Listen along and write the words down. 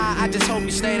I just hope you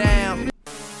stay down.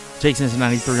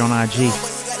 Jake93 on IG.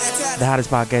 The hottest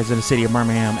podcast in the city of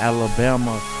Birmingham,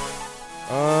 Alabama.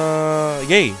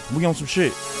 Yeah, we on some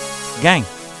shit. Gang.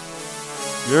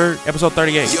 You're episode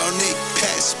 38. Yo, Nick,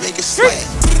 pass, make it slap.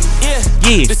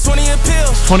 Yeah. The 20 appeal.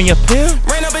 20 appeal?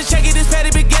 Ran up and check it, this Patty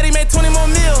Spaghetti made 20 more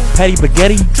meals. Patty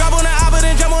Spaghetti? Drop on the oppa,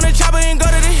 then jump on the chopper and go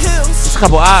to the hills. Just a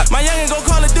couple ops. My youngin' go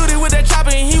Call of Duty with that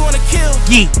chopper and he wanna kill.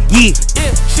 Yeah.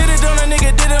 Yeah, shit it on a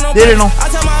nigga, did it on Did it on. I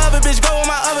tell my other bitch, go with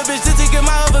my other bitch, just to get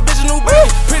my other bitch a new bird.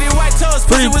 Pretty white toes,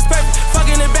 pussy was perfect.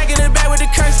 Fucking in the back with the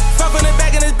curse. Fuck on the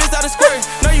back and this bitch out of skirt.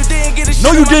 No, you didn't get this shit.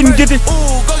 No, you didn't get this.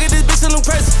 Ooh, go get this bitch a new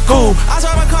purse. Cool. I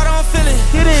saw my car, don't feel it.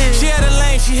 Get it. She had a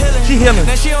lane, she healing. She healing.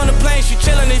 Now she on the plane, she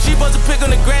chilling. If she supposed to pick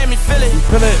on the Grammy, feel it.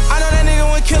 Feel it. I know that nigga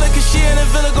won't kill her, cause she in the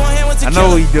villa going hand with I tequila.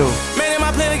 know he do. Man, in my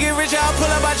plan to get rich, I'll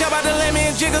pull up, I jump out the lamb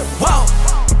and jiggle. Whoa.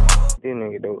 This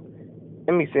nigga though.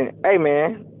 Let me send. Hey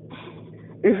man,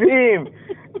 you feel me?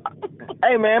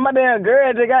 Hey man, my damn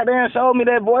girl just goddamn showed me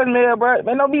that voicemail, bro.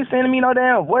 Man, don't be sending me no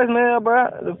damn voicemail, bro.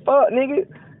 The fuck, nigga.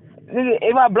 Nigga,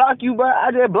 if I block you, bro,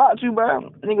 I just blocked you,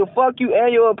 bro. Nigga, fuck you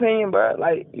and your opinion, bro.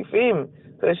 Like, you feel me?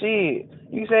 Cause shit,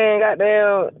 you saying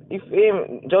goddamn, you feel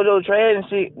me? JoJo trash and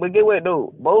shit. But get what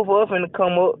though? Both of us finna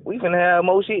come up. We finna have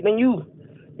more shit than you.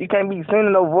 You can't be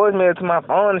sending no voicemail to my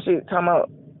phone and shit talking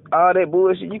about all that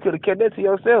bullshit. You could have kept that to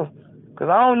yourself. Cause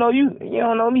I don't know you. You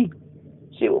don't know me.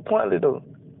 Shit was pointless though.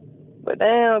 But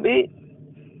damn, bitch.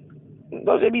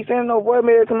 Don't just be sending no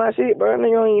voicemail to my shit, bro.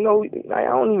 Nigga don't even know. Like, I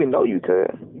don't even know you, cuz.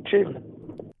 You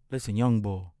tripping. Listen, young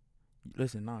boy.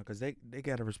 Listen, nah, cause they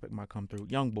gotta respect my come through.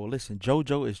 Young boy, listen,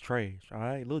 JoJo is trash,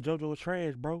 alright? Lil JoJo is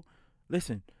trash, bro.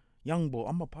 Listen, young boy,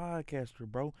 I'm a podcaster,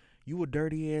 bro. You a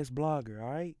dirty ass blogger,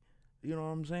 alright? You know what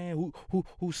I'm saying?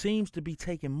 Who seems to be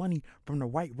taking money from the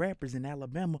white rappers in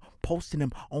Alabama, posting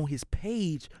them on his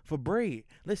page for bread.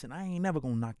 Listen, I ain't never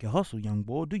gonna knock your hustle, young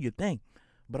boy. Do your thing.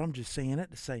 But I'm just saying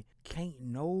that to say, can't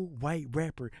no white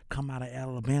rapper come out of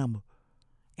Alabama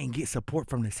and get support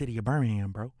from the city of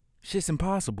Birmingham, bro. Shit's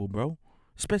impossible, bro.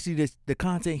 Especially the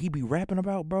content he be rapping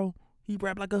about, bro. He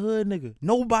rap like a hood nigga.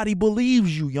 Nobody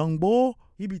believes you, young boy.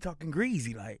 He be talking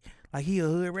greasy like he a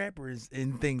hood rapper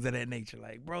and things of that nature.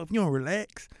 Like, bro, if you don't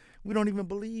relax, we don't even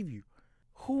believe you.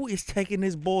 Who is taking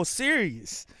this boy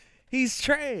serious? He's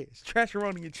trash.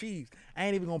 Trasheroni and cheese. I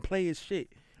ain't even gonna play his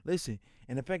shit. Listen,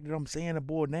 and the fact that I'm saying the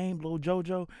boy name, Lil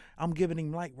JoJo, I'm giving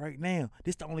him light right now.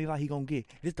 This the only light he gonna get.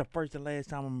 This the first and last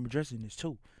time I'm addressing this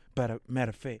too. Matter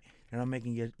of fact, and I'm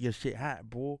making your shit hot,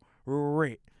 boy.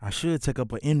 Red. I should take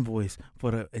up an invoice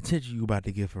for the attention you about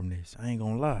to get from this. I ain't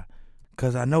gonna lie.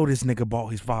 Cause I know this nigga bought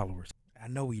his followers. I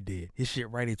know he did. His shit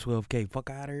right at 12K. Fuck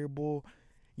out of here, boy.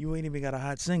 You ain't even got a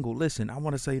hot single. Listen, I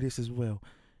want to say this as well.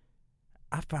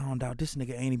 I found out this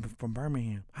nigga ain't even from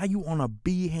Birmingham. How you on a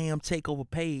B-Ham takeover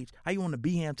page? How you on the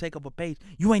B-Ham takeover page?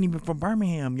 You ain't even from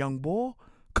Birmingham, young boy.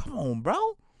 Come on,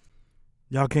 bro.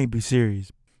 Y'all can't be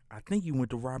serious. I think you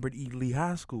went to Robert E. Lee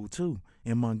High School, too,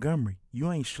 in Montgomery.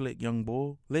 You ain't slick, young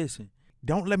boy. Listen,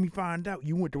 don't let me find out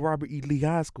you went to Robert E. Lee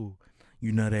High School,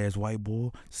 you nut-ass white boy.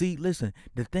 See, listen,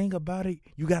 the thing about it,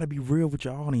 you got to be real with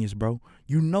your audience, bro.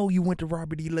 You know you went to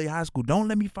Robert E. Lee High School. Don't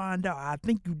let me find out. I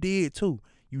think you did, too,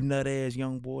 you nut-ass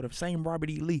young boy. The same Robert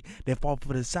E. Lee that fought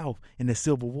for the South in the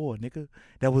Civil War, nigga.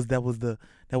 That was the,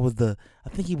 I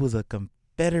think he was a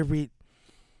Confederate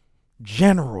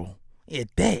general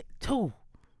at that, too.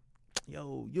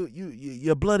 Yo,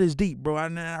 your blood is deep, bro.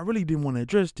 I really didn't want to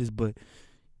address this, but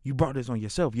you brought this on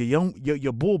yourself.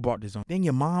 Your bull brought this on. Then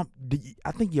your mom,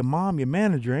 I think your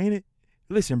manager, ain't it?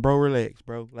 Listen, bro, relax,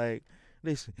 bro. Like,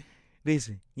 listen,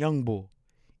 young boy.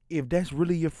 If that's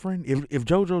really your friend, if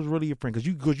JoJo's really your friend, cause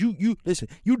you listen,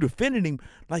 you defended him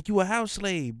like you a house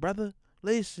slave, brother.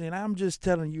 Listen, I'm just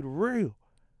telling you the real.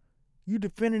 You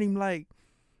defended him like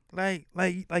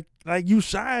you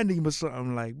signed him or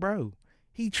something, like, bro.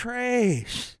 He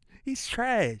trash. He's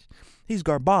trash. He's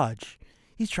garbage.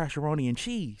 He's trasheroni and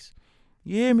cheese.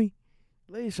 You hear me?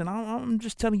 Listen, I'm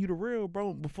just telling you the real,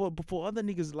 bro. Before other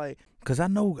niggas like, cause I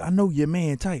know your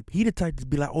man type. He the type to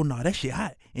be like, oh no, that shit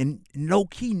hot, and low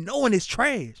key knowing it's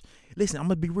trash. Listen, I'm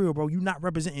gonna be real, bro. You not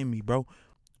representing me, bro.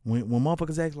 When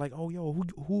motherfuckers ask like, oh yo,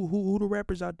 who the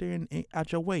rappers out there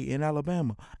out your way in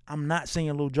Alabama? I'm not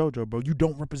saying Lil JoJo, bro. You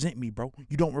don't represent me, bro.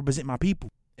 You don't represent my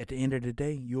people. At the end of the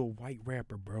day, you're a white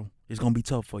rapper, bro. It's gonna be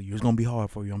tough for you. It's gonna be hard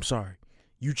for you. I'm sorry.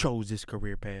 You chose this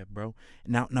career path, bro.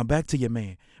 Now back to your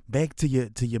man. Back to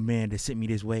your man that sent me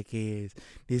this weak ass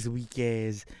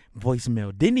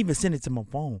voicemail. Didn't even send it to my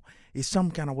phone. It's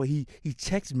some kind of way he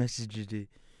text messaged it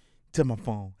to my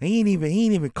phone. He ain't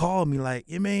even called me like,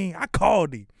 yeah, man, I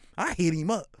called him. I hit him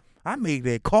up. I made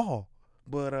that call.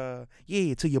 But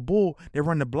yeah, to your boy that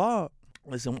run the blog.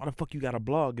 Listen, why the fuck you got a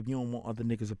blog if you don't want other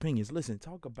niggas' opinions? Listen,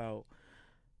 talk about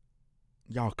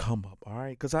y'all come up, all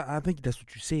right? Because I think that's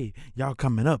what you said. Y'all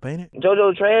coming up, ain't it?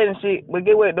 JoJo trash and shit, but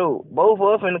get what though? Both of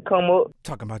us finna come up.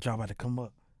 Talking about y'all about to come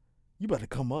up. You about to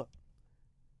come up.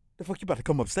 The fuck you about to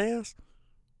come upstairs?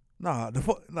 Nah, the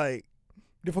fuck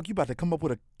you about to come up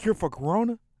with a cure for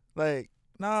corona? Like,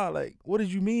 nah, like, what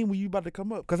did you mean when you about to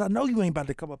come up? Because I know you ain't about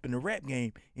to come up in the rap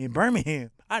game in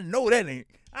Birmingham. I know that ain't.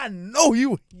 I know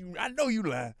you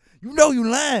lying. You know you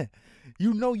lying.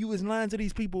 You know you is lying to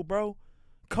these people, bro.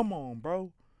 Come on,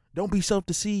 bro. Don't be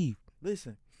self-deceived.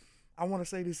 Listen, I want to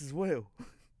say this as well.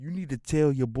 You need to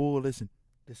tell your boy, listen,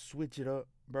 to switch it up,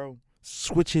 bro.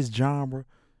 Switch his genre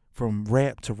from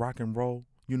rap to rock and roll.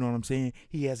 You know what I'm saying?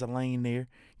 He has a lane there.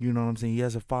 You know what I'm saying? He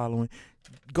has a following.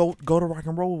 Go the rock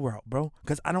and roll route, bro.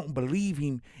 Because I don't believe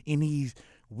him in these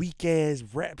weak-ass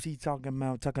raps he talking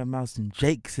about some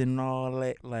Jakes and all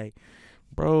that. Like,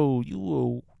 bro,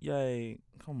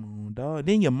 come on, dog.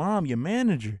 Then your mom, your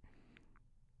manager.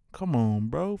 Come on,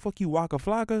 bro. Fuck you, Waka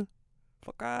Flocka.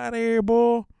 Fuck out of here,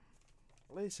 boy.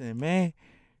 Listen, man.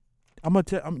 I'm gonna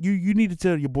tell you need to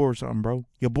tell your boy something, bro.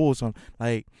 Your boy something.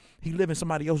 Like, he living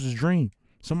somebody else's dream.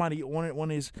 Somebody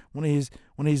one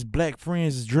of his black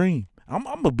friends' dream. I'm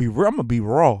gonna be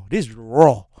raw. This is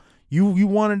raw. You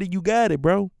wanted it, you got it,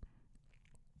 bro.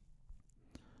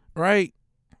 Right?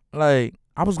 Like,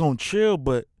 I was gonna chill,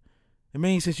 but I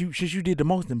mean, since you did the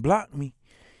most and blocked me,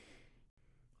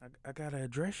 I gotta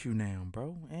address you now,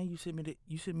 bro. And you sent me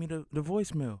the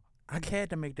voicemail. I had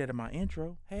to make that in my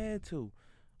intro. Had to.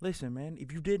 Listen, man,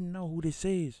 if you didn't know who this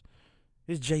is,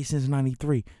 it's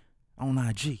Jason's93 on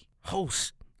IG.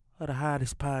 Host of the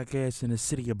hottest podcast in the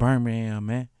city of Birmingham,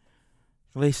 man.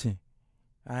 Listen,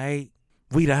 alright?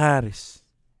 We the hottest.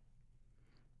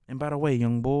 And by the way,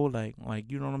 young boy, like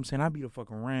you know what I'm saying? I be the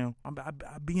fuck around. I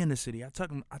be in the city. I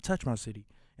touch my city.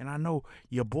 And I know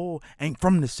your boy ain't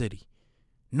from the city.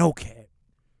 No cap.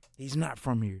 He's not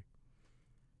from here.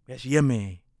 That's your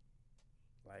man.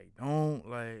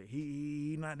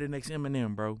 He not the next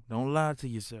Eminem, bro. Don't lie to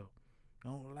yourself.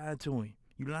 Don't lie to him.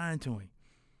 You lying to him.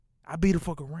 I be the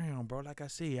fuck around, bro. Like I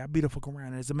said, I be the fuck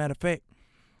around. As a matter of fact,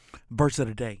 verse of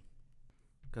the day.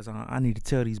 Because I need to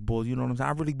tell these boys, you know what I'm saying?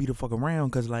 I really be the fuck around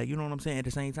because, like, you know what I'm saying? At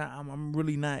the same time, I'm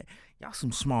really not. Y'all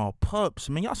some small pups,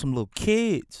 man. Y'all some little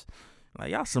kids.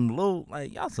 Like, y'all some little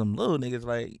niggas.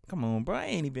 Like, come on, bro. I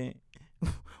ain't even.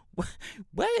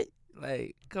 What?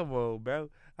 Like, come on, bro.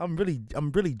 I'm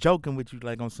really joking with you,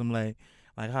 like, on some like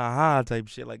ha type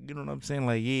shit. Like, you know what I'm saying?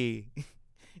 Like, yeah.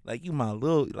 like you my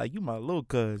little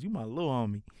cuz, you my little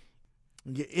homie.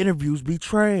 Your interviews be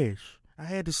trash. I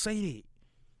had to say that.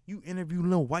 You interview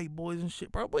little white boys and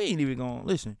shit, bro. We ain't even gonna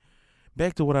listen.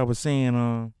 Back to what I was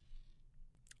saying,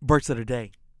 births of the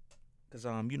day. Cause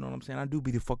you know what I'm saying? I do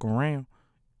be the fuck around.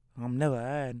 I'm never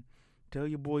hiding. Tell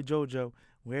your boy JoJo,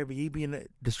 wherever he be in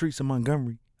the streets of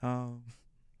Montgomery.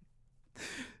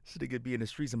 This nigga be in the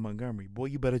streets of Montgomery. Boy,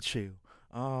 you better chill.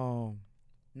 I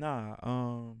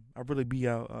really be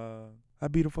out. I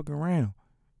be the fuck around.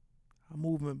 I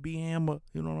move in BM,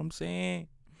 you know what I'm saying?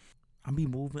 I be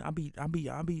moving.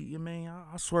 Man,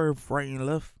 I swerve right and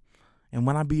left. And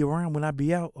when I be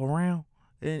out around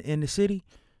in the city,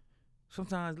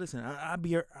 sometimes, listen, I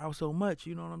be out so much,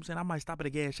 you know what I'm saying? I might stop at a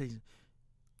gas station.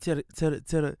 Tell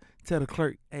the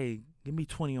clerk, hey, give me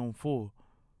 20 on 4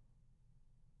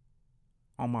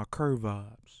 on my Kerr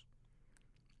vibes.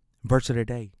 Verse of the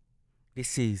day.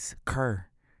 This is Kerr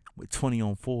with 20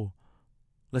 on 4.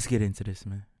 Let's get into this,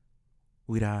 man.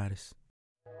 We the hottest.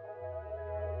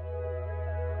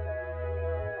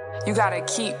 You gotta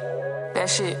keep that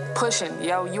shit pushing,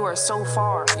 yo. You are so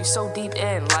far. You so deep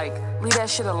in. Like, leave that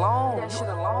shit alone.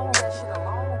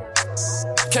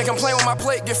 Can't complain when my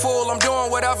plate get full. I'm doing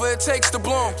whatever it takes to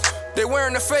bloom. They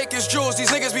wearing the fakest jewels.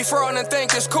 These niggas be frauding and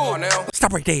think it's cool now.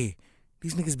 Stop right there.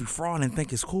 These niggas be frauding and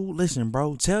think it's cool. Listen,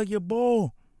 bro. Tell your boy.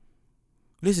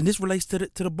 Listen, this relates to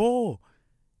the boy.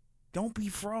 Don't be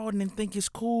frauding and think it's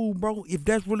cool, bro. If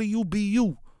that's really you, be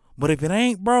you. But if it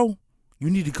ain't, bro, you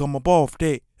need to come up off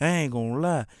that. I ain't gonna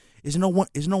lie. It's no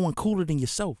one cooler than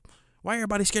yourself. Why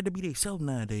everybody scared to be themselves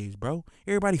nowadays, bro?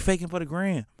 Everybody faking for the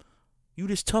gram. You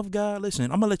this tough guy?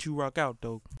 Listen, I'm gonna let you rock out,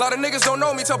 though. A lot of niggas don't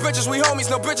know me. Tell bitches we homies.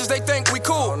 No bitches, they think we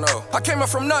cool. Oh, no. I came up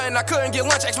from nothing. I couldn't get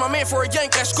lunch. Asked my man for a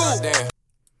yank at school. Damn.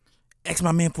 Ask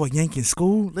my man for a yank in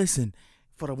school? Listen,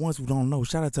 for the ones who don't know,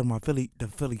 shout out to the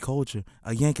Philly culture.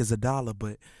 A yank is $1,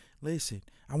 but listen,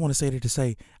 I want to say that to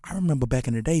say, I remember back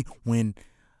in the day when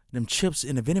them chips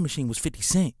in the vending machine was 50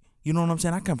 cents. You know what I'm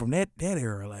saying? I come from that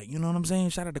era, like, you know what I'm saying?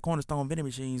 Shout out to Cornerstone Vending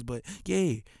Machines, but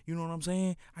yeah, you know what I'm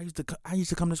saying? I used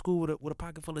to come to school with a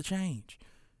pocket full of change.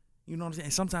 You know what I'm saying?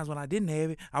 And sometimes when I didn't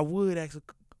have it, I would ask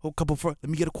a couple for, let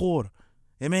me get a quarter.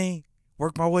 You know what I mean?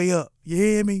 Work my way up. You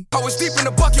hear me? I was deep in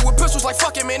the bucket with pistols like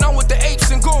fuck it, man. I'm with the apes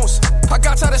and goons. I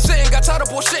got tired of sitting, got tired of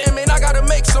bullshitting, man. I gotta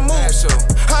make some moves.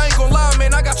 I ain't gonna lie,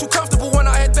 man. I got too comfortable when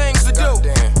I had things to do.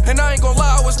 And I ain't gonna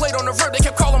lie, I was late on the verb. They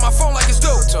kept calling my phone like it's due.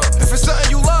 If it's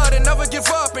something you love, then never give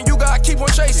up, and you gotta keep on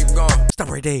chasing. Stop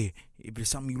right there. If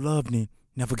it's something you love, then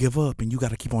never give up, and you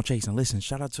gotta keep on chasing. Listen,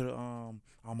 shout out to the,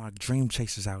 all my dream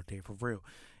chasers out there, for real.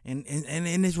 And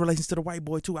this relates to the white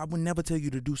boy too. I would never tell you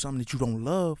to do something that you don't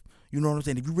love. You know what I'm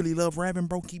saying? If you really love rapping,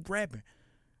 bro, keep rapping.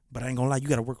 But I ain't gonna lie, you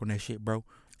gotta work on that shit, bro.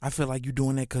 I feel like you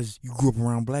doing that because you grew up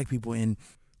around black people and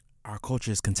our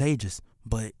culture is contagious.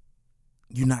 But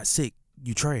you not sick,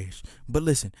 you trash. But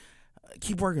listen,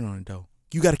 keep working on it though.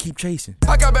 You gotta keep chasing.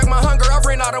 I got back my hunger, I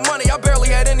ran out of money, I barely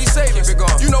had any savings. Keep it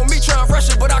going. You know me trying to rush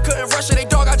it, but I couldn't rush it. They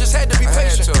dog, I just had to be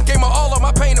patient. Gave my all of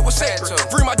my pain, it was sacred.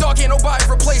 Free my dog, can't nobody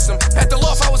replace him. At the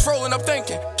loft, I was rolling up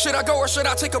thinking, should I go or should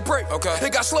I take a break? Okay.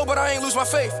 It got slow, but I ain't lose my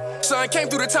faith. Son came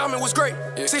through the time, it was great.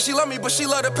 Yeah. Say she love me, but she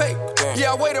love to pay.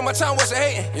 Yeah, I waited, my time wasn't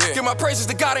hating. Yeah. Give my praises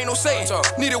to God, ain't no saying.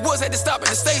 Needed woods, had to stop at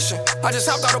the station. I just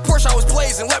hopped out of Porsche, I was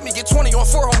blazing. Let me get 20 on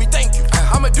 4, homie, thank you.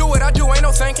 I'ma do what I do, ain't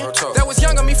no thinking. That was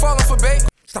young of me falling for bait.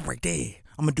 Stop right there.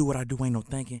 I'm going to do what I do, ain't no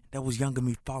thinking. That was younger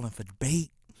me falling for the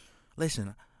bait.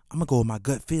 Listen, I'm going to go with my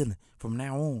gut feeling from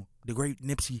now on. The great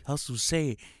Nipsey Hussle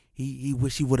said he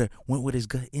wish he would have went with his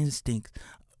gut instincts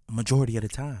majority of the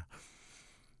time.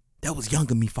 That was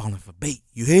younger me falling for bait.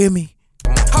 You hear me?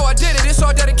 How I did it, it's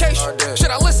all dedication.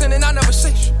 Should I listen and I never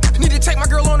say shit? Need to take my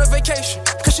girl on a vacation,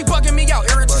 cause she bugging me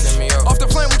out, irritation. Off the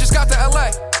plane, we just got to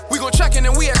LA. We gon' check in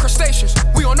and we at crustaceans.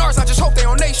 We on ours, I just hope they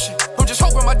on nation. I'm just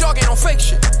hoping my dog ain't on fake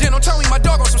shit. Then don't tell me my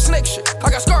dog on some snake shit. I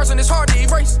got scars and it's hard to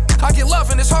erase. I get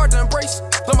love and it's hard to embrace.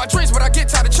 Love my dreams, but I get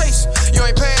tired of chase. You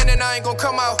ain't paying and I ain't gon'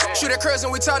 come out. Shoot at cribs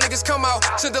and we tell niggas come out.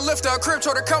 Sent the lift to a crib,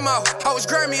 told her come out. I was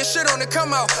Grammy and shit on the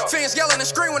come out. Fans yelling and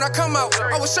scream when I come out.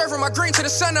 I was serving my green to the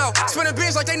sun out. Spinning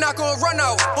beans like they not gonna run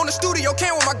out. On the studio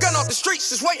can with my gun off the streets,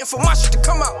 just waiting for my shit to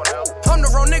come out. I'm the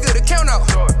wrong nigga to count out.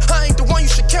 I ain't the one you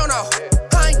should count out.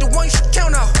 I ain't the one you should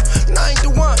count out. I ain't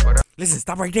the one. Listen,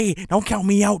 stop right there. Don't count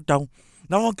me out, though.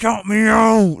 Don't count me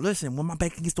out. Listen, when my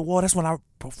back against the wall, that's when I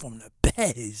perform the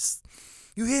best.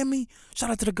 You hear me? Shout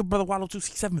out to the good brother Wallow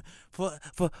 267 for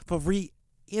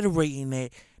reiterating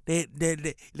that,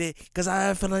 because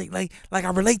I feel like I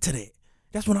relate to that.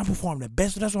 That's when I perform the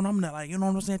best. That's when I'm not like, you know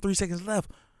what I'm saying? 3 seconds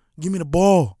left. Give me the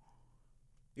ball.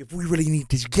 If we really need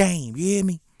this game, you hear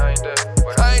me? I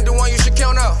ain't the one you should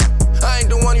count out. I ain't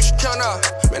the one you should count out.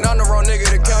 Man, I'm the wrong nigga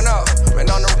to count out. Man,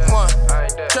 I'm the one.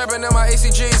 Trapping in my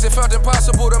ACGs, it felt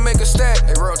impossible to make a stack.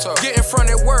 Hey, real talk. Getting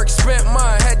front at work, spent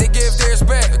mine, had to give theirs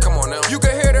back. Hey, come on now. You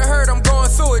can hear the hurt, I'm going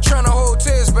through it, trying to hold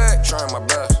tears back. Trying my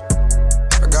best.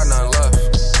 I got nothing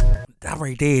left. That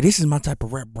right there, this is my type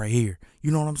of rap right here. You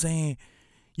know what I'm saying?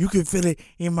 You can feel it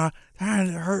in my time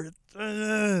to hurt.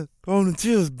 Holding the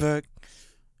tears back.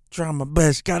 Trying my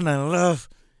best, got nothing left.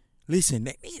 Listen,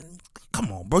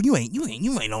 come on, bro. You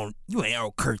ain't on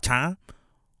Kurt time.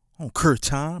 On Kurt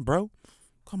time, bro.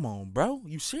 Come on, bro.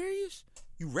 You serious?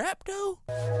 You rap though?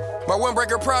 My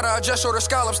windbreaker Prada, I just showed her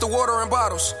scallops, the water in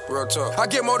bottles. Real talk. I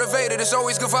get motivated, it's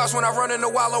always good vibes when I run into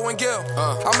Wallow and Gil.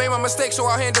 I made my mistake, so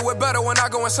I'll handle it better when I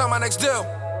go and sign my next deal.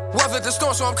 Weathered the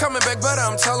storm, so I'm coming back better.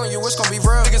 I'm telling you, it's gonna be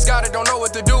real. Niggas got it, don't know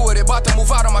what to do with it. About to move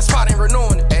out of my spot, ain't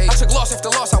renewing it. I took loss after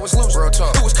loss, I was losing. Real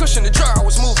talk. It was cushion the jar, I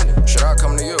was moving it. Should I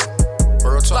come to you?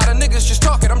 Real talk. A lot of niggas just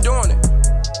talking, I'm doing it.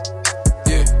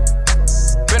 Yeah.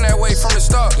 Been that way from the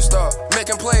start.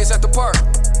 Making plays at the park.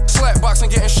 Slap boxing,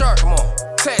 getting sharp. Come on.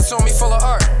 Tats on me full of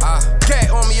art.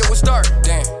 Cat on me, it was dark.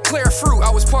 Damn. Clear fruit,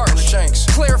 I was parched.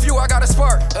 Clear view, I got a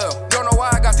spark. Don't know why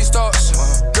I got these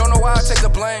thoughts. Don't know why I take the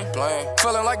blame.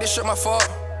 Feeling like this shit my fault.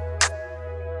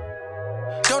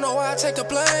 Don't know why I take the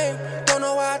blame. Don't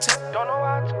know why I take. Don't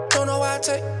know why I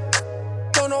take.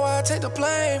 Don't know why I take the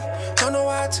blame. Don't know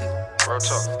why I take.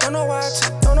 Don't know why I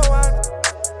take. Don't know why I take.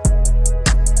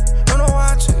 Don't know why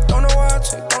I take. Don't know why I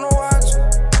take. Don't know why I take.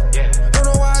 Yeah. Don't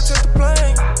know why I take the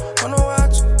blame. Don't know why I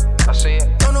take. I see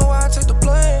it. Don't know why I take the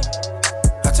blame.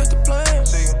 I take the blame.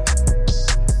 See you.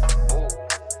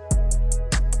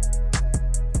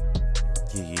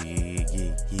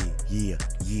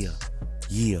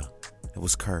 Yeah. That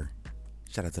was Kurt.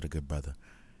 Shout out to the good brother.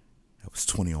 That was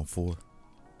 20 on 4.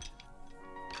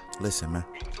 Listen, man.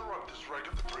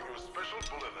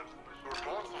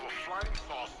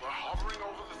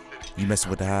 You messing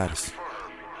with the hottest.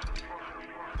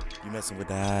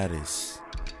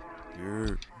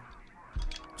 You're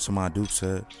Somebody Duke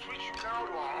said. Switch now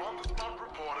to our on-the-spot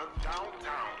reporter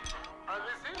downtown.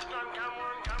 This is John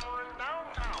Cameron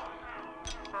downtown.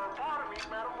 Pardon me,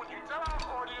 madam, would you tell our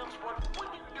audience what would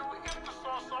you do if the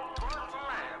sauce burns the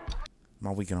land? My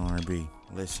weekend R&B.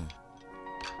 Listen.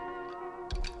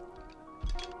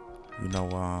 You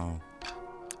know,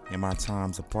 in my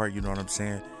times apart, you know what I'm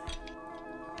saying?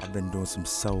 I've been doing some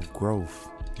self-growth.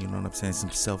 You know what I'm saying? Some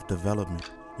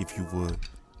self-development, if you would.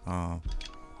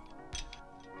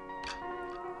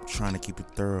 Trying to keep it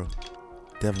thorough.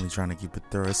 Definitely trying to keep it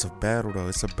thorough. It's a battle, though.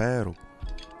 It's a battle.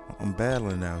 I'm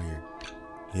battling out here.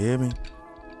 You hear me?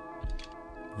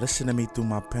 Listen to me through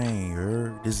my pain, you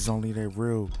heard? This is only that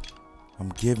real I'm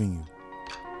giving you.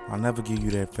 I'll never give you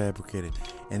that fabricated.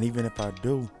 And even if I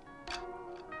do,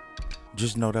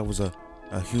 just know that was a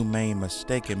humane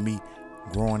mistake in me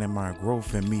growing in my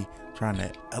growth and me trying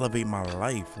to elevate my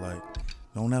life. Like,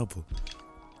 don't ever.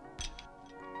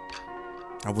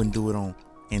 I wouldn't do it on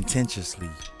intentionally,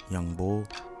 young boy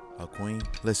or queen.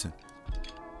 Listen.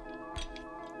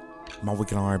 My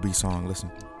Weekend R&B song,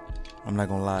 listen. I'm not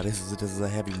gonna lie, this is a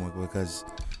heavy one because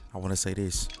I wanna say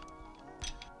this.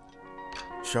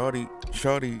 Shorty,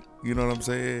 you know what I'm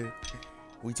saying?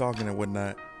 We talking and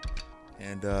whatnot.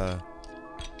 And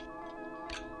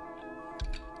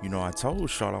you know, I told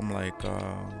Shorty, I'm like,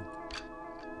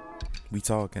 we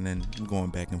talking and I'm going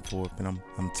back and forth, and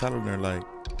I'm telling her, like,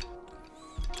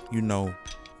 you know,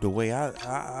 the way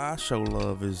I show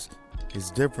love is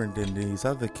different than these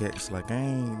other cats. Like,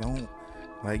 don't,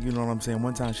 like, you know what I'm saying?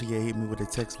 One time she hit me with a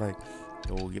text like,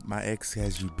 yo, my ex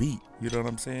has you beat. You know what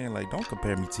I'm saying? Like, don't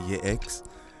compare me to your ex.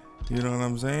 You know what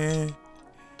I'm saying?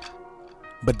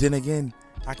 But then again,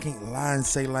 I can't lie and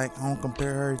say, like, I don't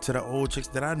compare her to the old chicks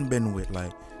that I done been with.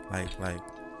 Like, and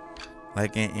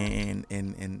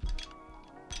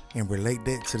relate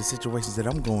that to the situations that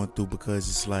I'm going through, because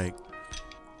it's like,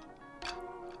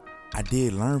 I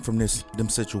did learn from them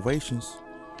situations,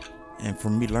 and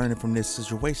from me learning from this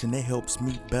situation, that helps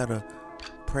me better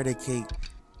predicate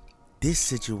this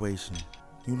situation.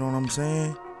 You know what I'm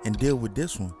saying? And deal with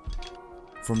this one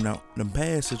from the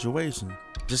past situation,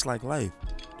 just like life,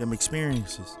 them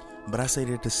experiences. But I say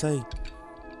that to say,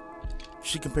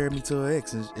 she compared me to her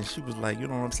ex, and she was like, you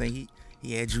know what I'm saying?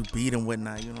 He had you beat and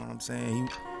whatnot. You know what I'm saying?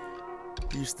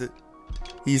 He used to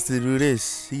do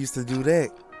this. He used to do that.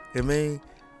 I mean,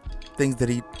 things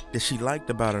that she liked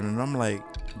about it, and I'm like,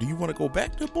 do you want to go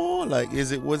back to boy? Like,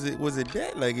 was it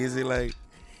that? Like, is it like?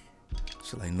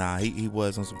 She's like, nah, he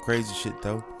was on some crazy shit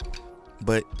though.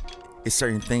 But it's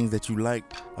certain things that you like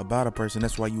about a person.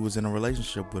 That's why you was in a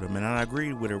relationship with him, and I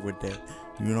agreed with her with that.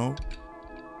 You know.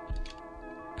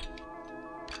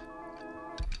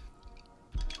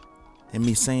 And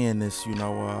me saying this, you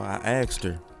know, I asked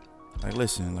her, like,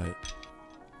 listen, like,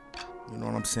 you know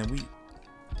what I'm saying?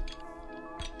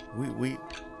 We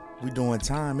doing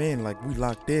time in, like, we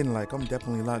locked in, like, I'm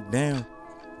definitely locked down,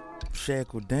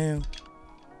 shackled down.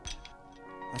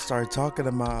 I started talking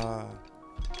to my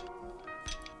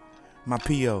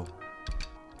PO.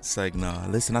 It's like, nah,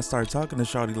 listen, I started talking to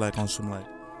Shawty, like, on some, like,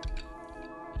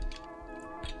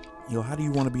 yo, how do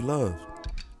you want to be loved?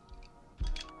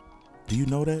 Do you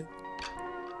know that?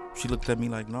 She looked at me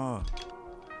like, nah.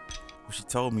 Well, she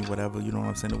told me whatever, you know what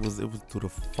I'm saying? It was through the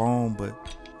phone, but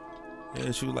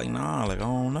yeah, she was like, nah, like, I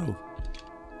don't know.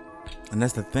 And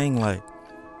that's the thing, like,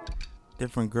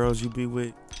 different girls you be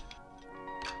with,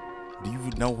 do you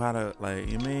know how to, like,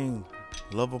 you mean,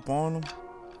 love upon them?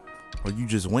 Or you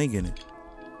just winging it?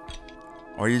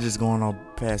 Or you just going on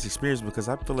past experience? Because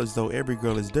I feel as though every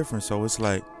girl is different, so it's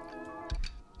like,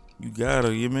 you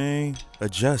gotta, you mean,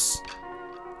 adjust,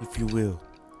 if you will.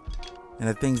 And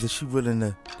the things that she willing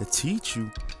to teach you,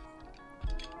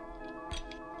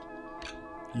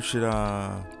 you should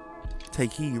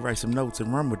take heed, write some notes,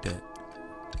 and run with that.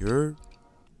 You heard?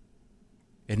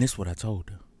 And this is what I told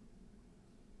her.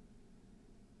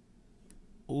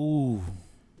 Ooh,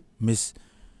 Miss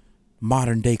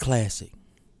Modern Day Classic.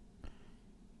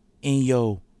 In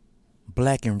your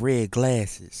black and red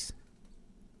glasses,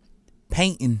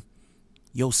 painting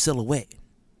your silhouette.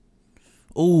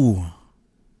 Ooh.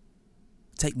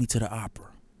 Take me to the opera.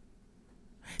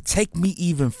 Take me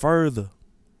even further.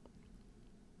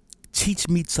 Teach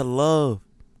me to love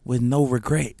with no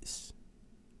regrets.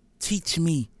 Teach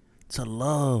me to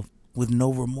love with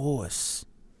no remorse.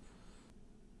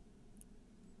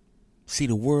 See,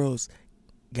 the world's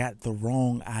got the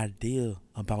wrong idea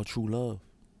about true love.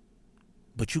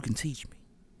 But you can teach me.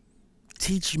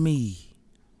 Teach me.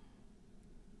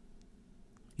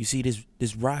 You see,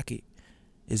 this rocket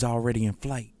is already in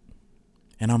flight.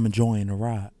 And I'm enjoying the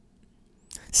ride.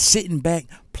 Sitting back,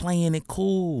 playing it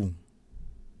cool.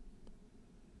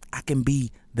 I can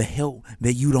be the help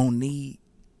that you don't need.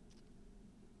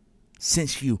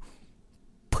 Since you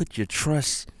put your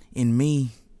trust in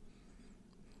me,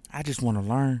 I just want to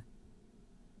learn.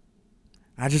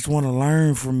 I just want to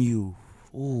learn from you.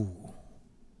 Ooh.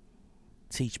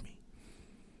 Teach me.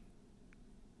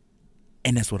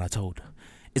 And that's what I told her.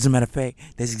 As a matter of fact,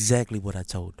 that's exactly what I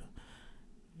told her.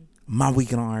 My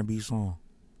Weekend on R&B song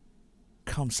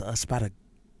comes to us by the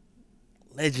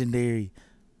legendary,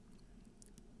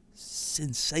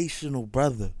 sensational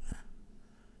brother,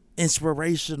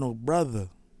 inspirational brother,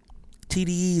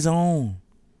 TDE's own.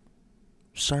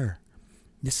 Sir,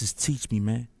 this is Teach Me,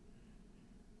 man.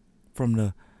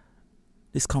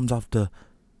 This comes off the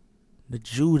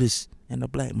Judas and the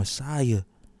Black Messiah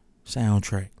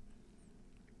soundtrack.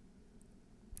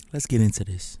 Let's get into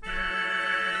this.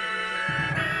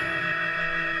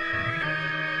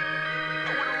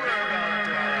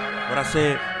 What I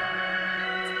said?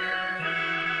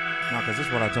 No, because this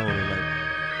is what I told her. Like,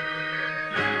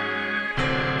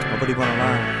 I really want to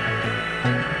learn.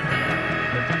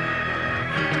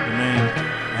 But man,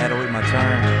 I had to wait my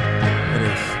turn for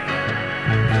this.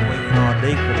 Been waiting all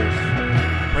day for this.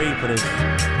 Praying for this.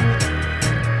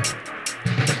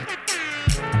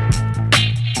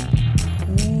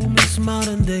 Ooh, Miss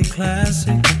Modern Day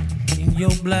Classic in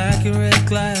your black and red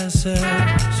glasses,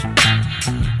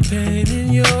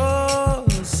 painting your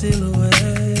silhouette.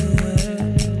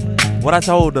 What I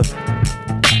told her.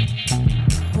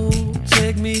 Oh,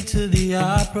 take me to the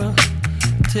opera,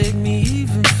 take me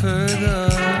even further.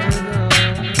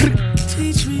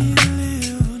 Teach me to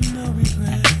live with no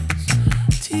regrets.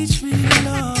 Teach me to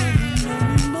love with no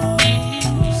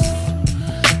remorse.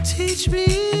 Teach me.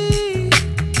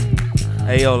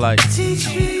 Hey yo, like. Teach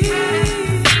me.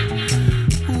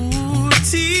 Ooh,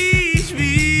 teach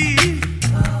me.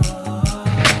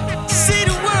 See,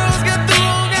 the world's got the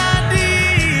wrong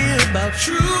idea about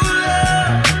true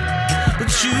love, but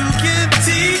you can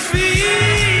teach me.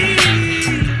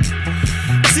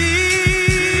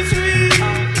 Teach me.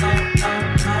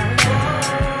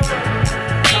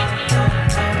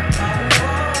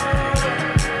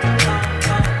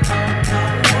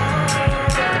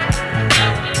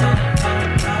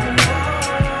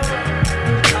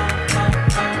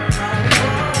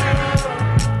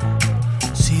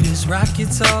 See, this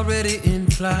rocket's already in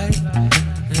flight,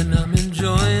 and I'm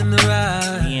enjoying the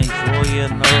ride.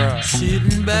 Enjoying the ride.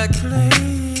 Sitting back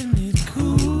playing it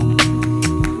cool.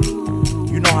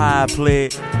 You know how I play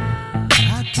it.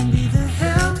 I can be the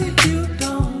help that you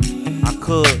don't need. I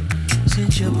could.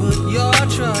 Since you put your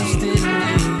trust in me,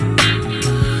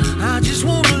 I just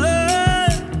wanna learn.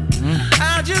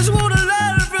 I just wanna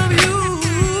learn from you.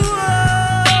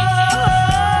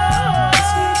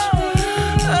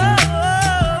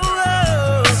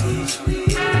 Teach me.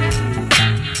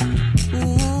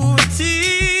 Ooh,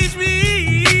 teach me.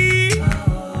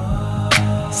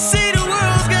 See, the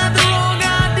world's got the wrong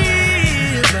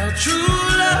idea about true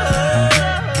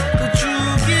love, but you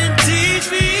can teach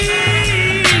me.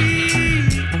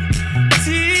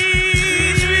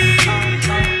 Teach me.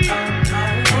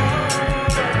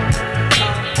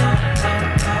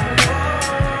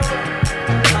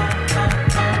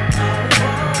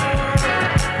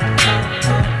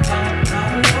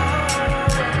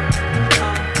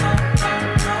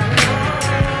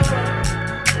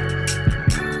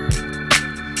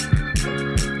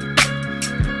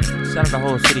 Shout out to the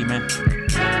whole city, man.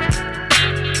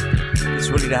 It's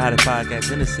really the hottest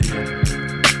podcast in the city, man.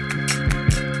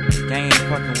 Gang ain't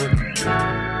fucking with me.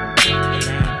 Stay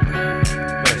down.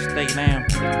 Better stay down.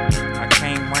 I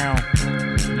came round.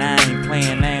 Now I ain't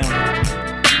playing now.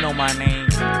 You know my name.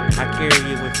 I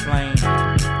carry it with flame.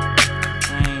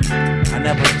 I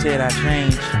never said I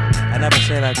changed. I never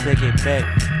said I take it back.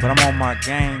 But I'm on my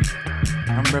game.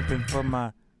 I'm ripping for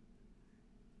my...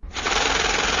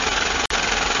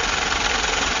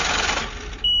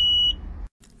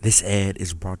 This ad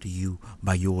is brought to you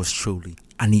by yours truly.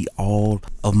 I need all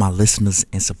of my listeners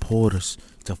and supporters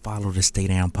to follow the Stay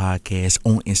Down Podcast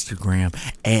on Instagram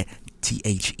at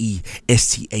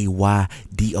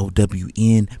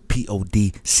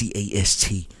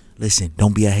TheYeStayDownPodcast. Listen,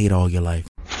 don't be a hater all your life.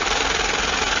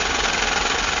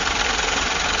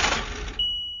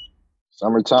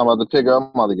 Summertime about to pick up. I'm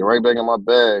about to get right back in my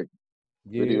bag.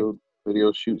 Yeah.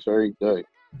 Video shoots every day.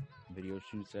 Video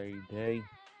shoots every day.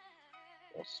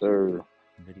 Yes, sir.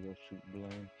 Video shoot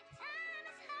blame.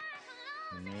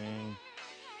 Man.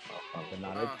 But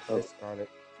now let's start it.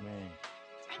 Man.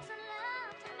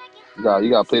 You got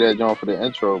to play that joint for the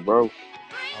intro, bro.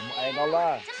 I ain't gonna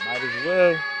lie. Might as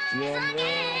well. You know what I'm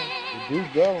saying? The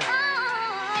dude go.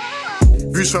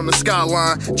 Views from the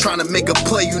skyline, trying to make a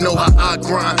play, you know how I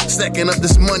grind. Stacking up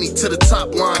this money to the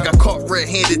top line. Got caught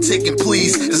red-handed taking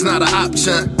pleas, it's not an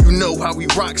option. You know how we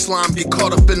rock slime, get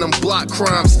caught up in them block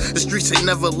crimes. The streets ain't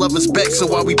never love us back, so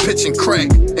why we pitching crack?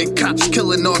 And cops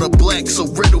killing all the blacks, so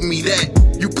riddle me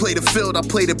that. You play the field, I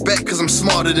play the back, cause I'm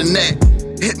smarter than that.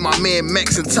 Hit my man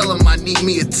Max and tell him I need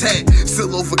me a tat.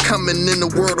 Still overcoming in the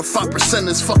world of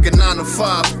 5%ers, fucking 9 to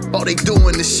 5. All they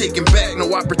doing is shaking back,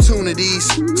 no opportunities.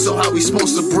 So how we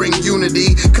supposed to bring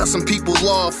unity? Cause some people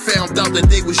all found out that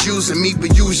they was using me.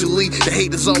 But usually, the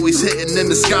hate is always hitting in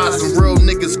the skies. The real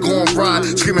niggas gon' ride,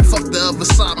 screaming fuck the other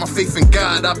side. My faith in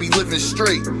God, I be living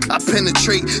straight. I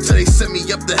penetrate till they send me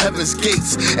up to heaven's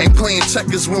gates. Ain't playing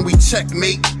checkers when we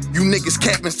checkmate. You niggas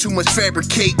capping too much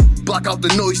fabricate. Block out the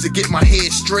noise to get my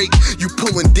head straight. You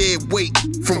pulling dead weight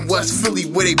from West Philly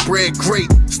where they bread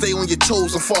great. Stay on your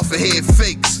toes and fall for head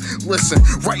fakes. Listen,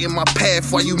 right in my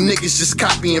path while you niggas just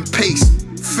copy and paste.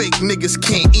 Fake niggas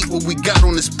can't eat what we got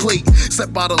on this plate.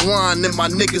 Step out of line, then my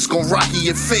niggas gon' rock in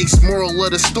your face. Moral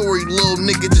of the story, little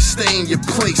nigga, just stay in your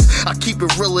place. I keep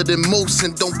it realer than most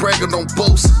and don't brag or don't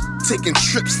boast. Taking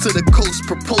trips to the coast,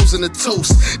 proposing a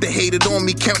toast. They hated on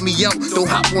me, count me out, don't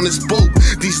hop on this boat.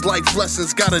 These life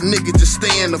lessons got a nigga just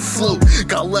staying afloat.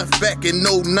 Got left back in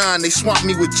 09, they swamped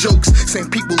me with jokes. Same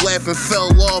people laughing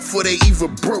fell off before they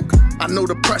even broke. I know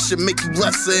the pressure make you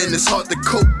lesser and it's hard to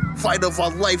cope. Fight of our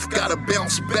life, gotta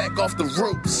bounce back off the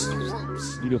ropes.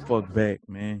 Be the fuck back,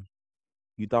 man.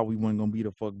 You thought we weren't gonna be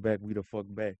the fuck back, we the fuck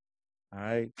back.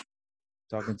 Alright?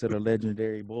 Talking to the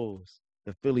legendary Bulls,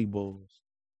 the Philly Bulls.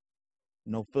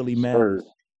 No Philly matters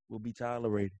will be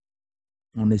tolerated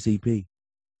on this EP. Listen,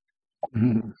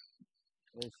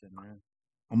 man.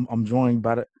 I'm joined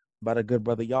by the good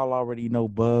brother. Y'all already know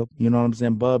Bub. You know what I'm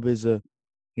saying? Bub this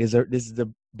is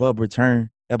the Bub Return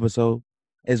episode,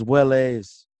 as well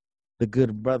as the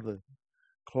good brother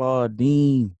Claude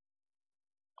John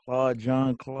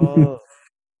Claude.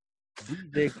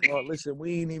 DJ Claude. Listen,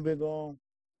 we ain't even going.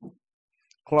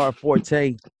 Clark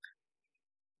Forte,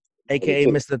 aka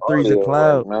Mr. Threes of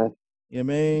Cloud. Man. You know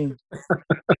what I mean?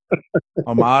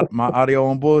 Oh, my audio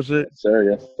on bullshit? Yes,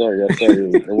 sir. It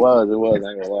was. I ain't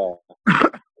gonna lie.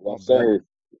 Yes, sir.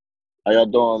 How y'all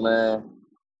doing, man?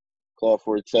 Clark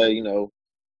Forte, you know,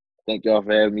 thank y'all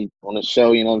for having me on the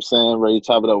show, you know what I'm saying? Ready to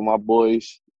top it up with my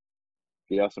boys.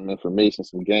 Give y'all some information,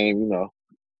 some game, you know.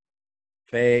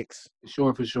 Facts.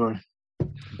 For sure.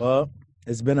 Bub,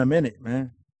 it's been a minute,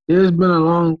 man. It's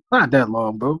been not that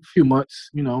long, bro. A few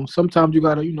months, you know. Sometimes you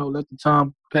gotta, let the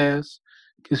time pass,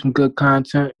 get some good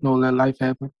content, let life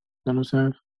happen. You know what I'm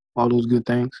saying? All those good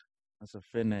things. That's a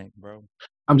finesse, bro.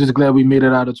 I'm just glad we made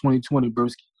it out of 2020,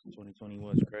 broski. 2020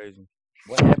 was crazy.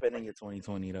 What happened in your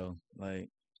 2020 though? Like,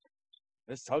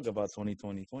 let's talk about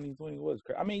 2020. 2020 was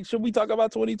crazy. I mean, should we talk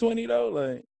about 2020 though?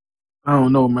 Like, I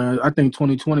don't know, man. I think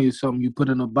 2020 is something you put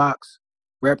in a box,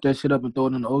 wrap that shit up, and throw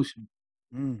it in the ocean.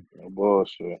 No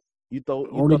bullshit. The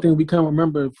only thing we can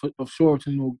remember for sure is,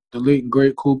 the late and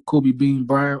great Kobe Bean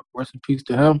Bryant. Rest in peace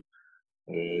to him.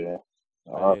 Yeah.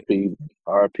 RP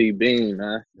Bean,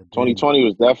 man. 2020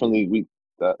 was definitely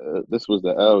this was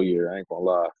the L year. I ain't gonna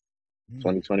lie.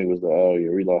 2020 was the L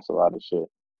year. We lost a lot of shit.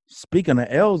 Speaking of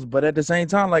L's, but at the same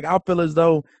time, like, I feel as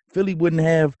though Philly wouldn't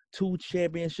have 2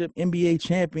 NBA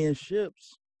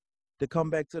championships to come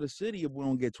back to the city if we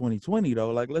don't get 2020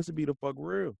 though. Like, let's be the fuck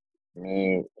real.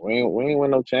 Man, we ain't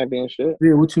win no championship.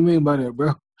 Yeah, what you mean by that,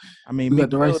 bro? I mean, you got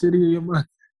the right city in your mind.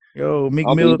 Yo, Meek Mill. I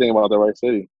don't think you think about the right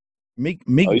city. Meek.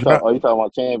 You talking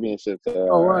about championships?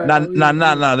 Right.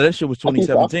 Nah. That shit was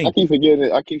 2017. I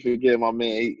keep forgetting my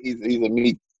man. He's a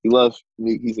Meek. He loves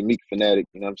Meek. He's a Meek fanatic.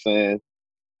 You know what I'm saying?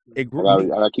 I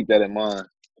gotta keep that in mind.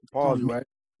 Pause. Right.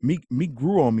 Meek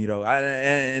grew on me though,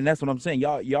 and that's what I'm saying.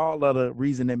 Y'all are the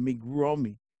reason that Meek grew on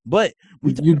me. But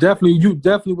you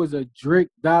definitely was a Drake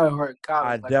diehard in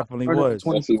college. I definitely was.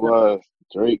 Yes, he was.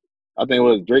 Drake. I think it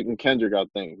was Drake and Kendrick. I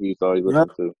think he used to always listen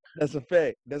to. That's a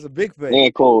fact. That's a big fact.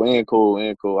 And Cole. I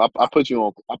put you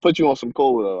on some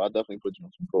Cole though. I definitely put you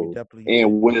on some Cole.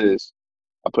 And Wiz.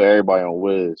 I put everybody on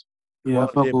Wiz. Yeah,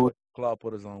 Claude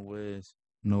put us on Wiz.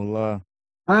 No lie.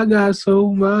 I got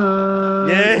so much.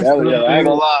 Yeah. I ain't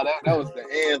gonna lie. That was the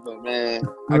anthem, man.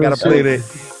 I gotta play that.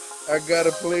 I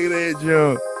gotta play that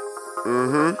junk. I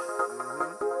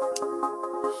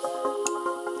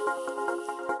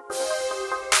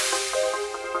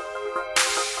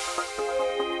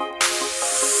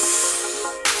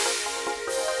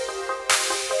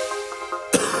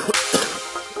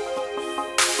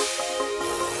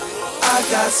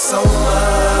got so much.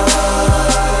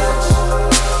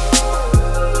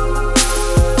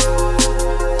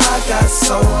 I got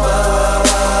so much.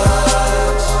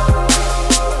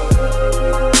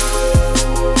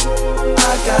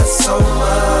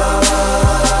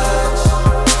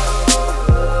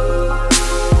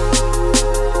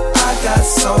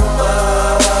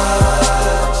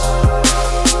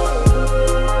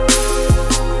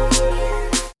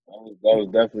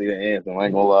 definitely the anthem. I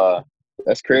ain't gonna lie.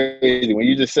 That's crazy. When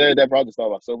you just said that, bro, I just thought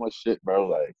about so much shit, bro.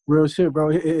 Like, Real shit, bro.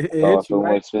 It I thought hits about you, so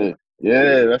right? much shit.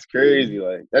 Yeah, that's crazy.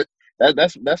 Like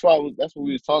that's what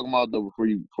we was talking about though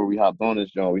before we hopped on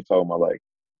this joint. We talking about like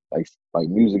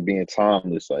music being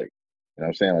timeless. Like, you know what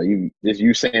I'm saying? Like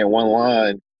you saying one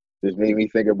line just made me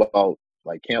think about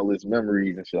like countless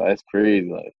memories and shit. That's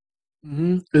crazy. Like,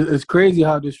 It's crazy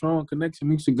how the strong connection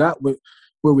music got with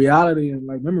reality and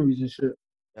like memories and shit.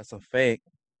 That's a fact.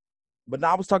 But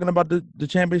now I was talking about the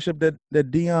championship that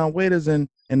Deion Waiters and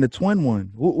the Twin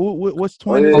won. What's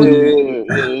Twin?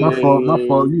 My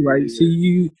fault. You right. See,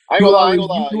 you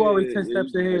always 10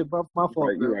 steps ahead, bro. My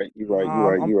fault, bro. You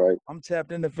right. I'm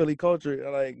tapped into Philly culture.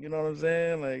 Like, you know what I'm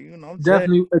saying? Like, you know, I'm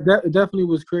It definitely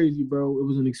was crazy, bro. It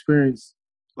was an experience.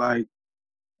 Like,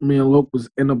 me and Luke was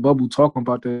in a bubble talking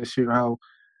about that shit. How,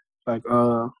 like,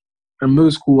 in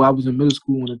middle school, I was in middle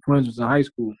school when the Twins was in high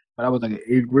school, but I was like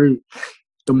in 8th grade.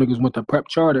 Them niggas went to prep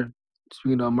charter,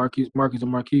 speaking of Marcus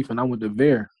and Markeith, and I went to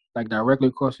Vere, like directly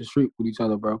across the street with each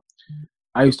other, bro.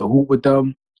 I used to hoop with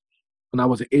them when I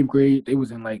was in 8th grade. They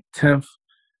was in like 10th.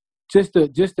 Just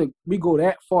to we go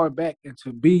that far back and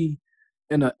to be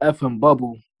in a effing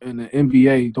bubble in the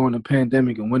NBA during the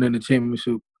pandemic and winning the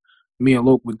championship, me and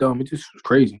Luke with them, it just was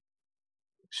crazy.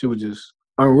 Shit was just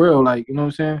unreal, like, you know what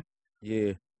I'm saying?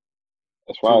 Yeah.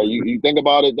 That's why you think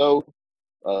about it though.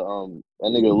 That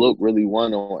nigga Luke really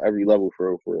won on every level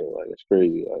for real. Like, it's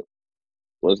crazy.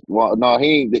 Like,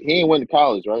 he ain't went to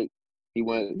college, right? He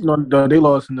went. No, they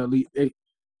lost in the Elite Eight.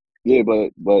 Yeah,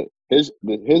 but his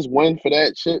win for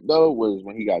that shit though was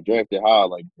when he got drafted high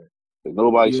like that.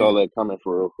 Nobody saw that coming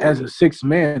for real. As a 6th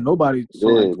man, nobody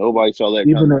saw nobody saw that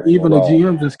even coming. Even the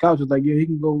GMs and scouts was like, yeah, he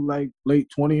can go like late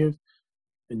 20th.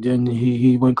 And then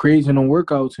he went crazy on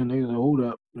workouts and they was like, hold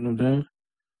up, you know what I'm saying?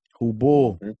 Who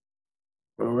bull?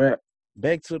 All right.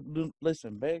 Back to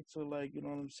like, you know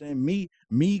what I'm saying?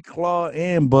 Me, Claude,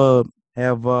 and Bub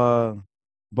have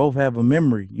both have a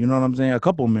memory. You know what I'm saying? A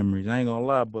couple memories. I ain't gonna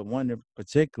lie, but one in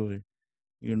particular,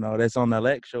 you know, that's on the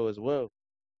Lex show as well.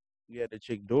 We had the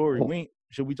chick Dory.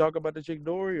 Should we talk about the chick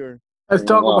Dory or? Let's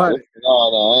talk about it. No,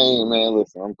 I ain't, man.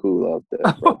 Listen, I'm cool out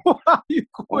there, bro.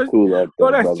 I'm cool out there,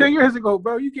 bro. That's brother. 10 years ago,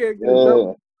 bro. You can't get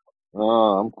it. No,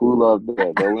 I'm cool out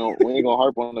there, bro. We ain't gonna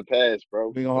harp on the past, bro.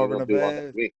 We gonna harp on the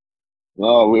past.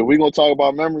 No, we gonna talk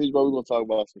about memories, bro. We gonna talk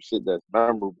about some shit that's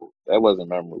memorable. That wasn't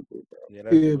memorable, bro. Yeah,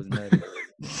 that shit was memorable.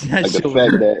 Like the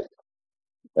fact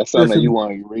that's something that you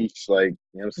want to reach, like,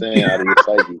 you know what I'm saying, out of your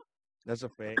psyche. That's a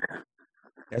fact.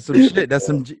 That's some shit. That's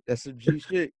some G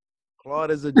shit.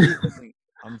 Claude is a G.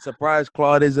 I'm surprised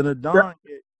Claude isn't a Don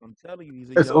yet. I'm telling you,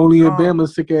 he's a That's young only Don. a Bama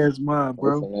sick ass mind,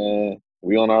 bro. Listen, man,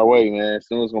 we on our way, man.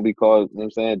 Soon it's gonna be called, you know what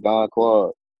I'm saying, Don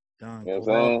Claude. You know what I'm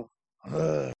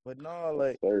saying? But no,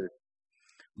 like, yes,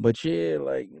 but yeah,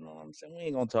 like, you know what I'm saying? We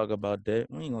ain't gonna talk about that.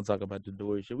 We ain't gonna talk about the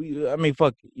Dory shit. I mean,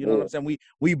 fuck it. You know what I'm saying?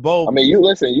 We both. I mean, you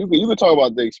can talk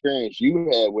about the experience you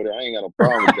had with it. I ain't got no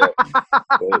problem with that.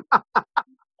 But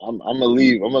I'm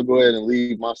gonna go ahead and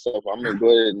leave myself. I'm gonna go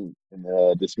ahead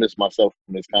and dismiss myself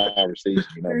from this conversation.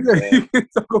 You know what I'm saying? You can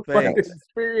talk about the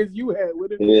experience you had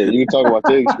with it. Yeah, you can talk about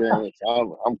the experience.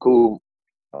 I'm cool.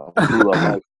 I'm cool on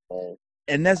life, man.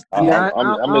 And that's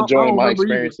I'm enjoying my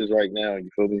experiences right now. You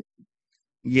feel me?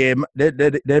 Yeah,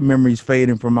 that memory's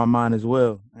fading from my mind as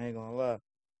well. I ain't gonna lie.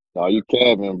 No, you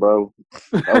capping, bro.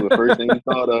 That was the first thing you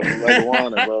thought of from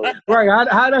marijuana, bro. Right?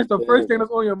 How that's the first thing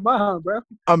that's on your mind, bro?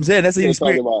 I'm saying that's an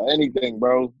experience. Talk about anything,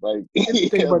 bro. Like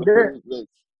anything but that.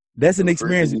 That's an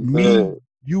experience me,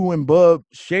 you, and Bub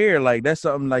share. Like, that's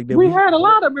something like that. We had a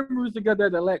lot of memories together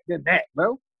than that,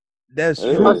 bro. That's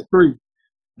true. Us three.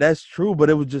 That's true, but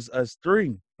it was just us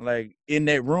three, like, in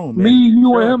that room. Me,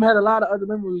 you, and him had a lot of other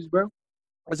memories, bro.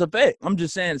 That's a fact. I'm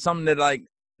just saying something that, like,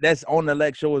 that's on the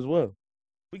Lex show as well.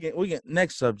 We get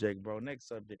next subject, bro. Next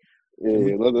subject.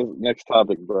 Yeah, next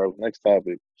topic, bro. Next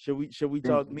topic. Should we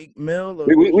talk Meek Mill? Or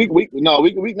we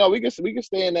can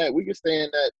stay in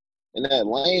that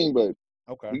lane, but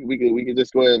okay. We could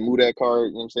just go ahead and move that card.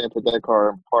 You know what I'm saying? Put that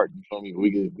card in park. You feel me?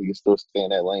 We can still stay in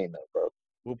that lane, though, bro.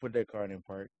 We'll put that card in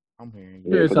park. I'm hearing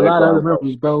you. Yeah, it's a lot of other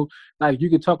memories, bro. Like, you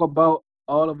can talk about.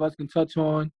 All of us can touch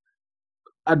on.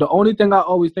 The only thing I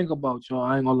always think about, y'all,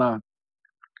 I ain't gonna lie.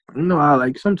 You know how,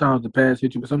 like, sometimes the past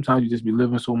hit you, but sometimes you just be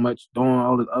living so much, doing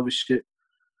all this other shit.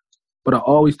 But I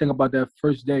always think about that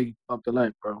first day of the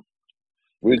life, bro.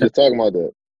 We were just talking about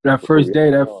that. That first day,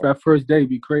 that first day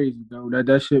be crazy, though.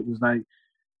 That shit was like,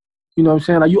 you know what I'm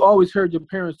saying? Like, you always heard your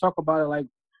parents talk about it, like,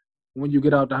 when you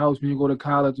get out the house, when you go to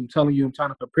college, I'm telling you, I'm trying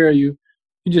to prepare you.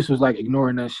 You just was, like,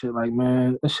 ignoring that shit. Like,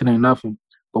 man, that shit ain't nothing.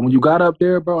 But when you got up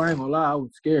there, bro, I ain't gonna lie, I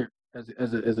was scared as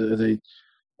a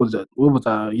was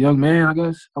a young man, I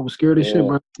guess. I was scared as shit, Yeah.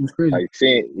 bro. It was crazy. Like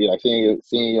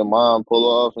seeing your mom pull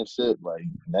off and shit. Like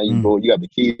now you Mm. got the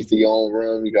keys to your own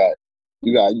room. You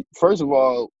got. First of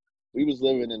all, we was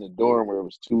living in a dorm where it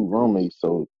was 2 roommates,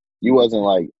 so you wasn't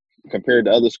like compared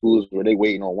to other schools where they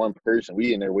waiting on 1 person.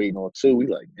 We in there waiting on 2. We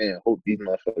like, man, hope these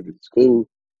motherfuckers is cool.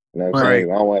 You know what I'm Right.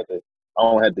 saying? I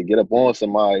don't have to get up on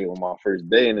somebody on my first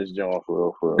day in this joint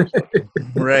for real. So.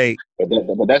 Right.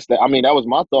 But that's that was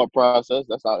my thought process.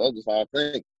 That's just how I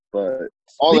think. But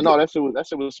all in all, that shit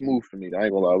was smooth for me. I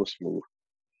ain't gonna lie, it was smooth.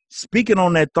 Speaking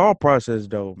on that thought process,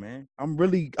 though, man, I'm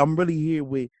really here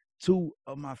with 2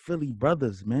 of my Philly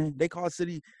brothers, man. They call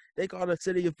the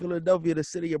city of Philadelphia the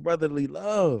city of brotherly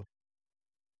love.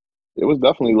 It was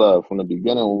definitely love from the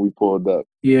beginning when we pulled up.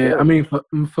 Yeah, Yeah. I mean,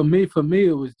 for me,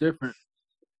 it was different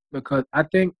because I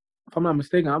think, if I'm not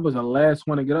mistaken, I was the last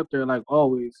one to get up there, like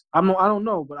always. I don't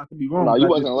know, but I could be wrong. No, but you I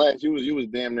wasn't just- last. You was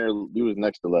damn near. You was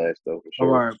next to last though, for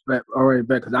sure. All right,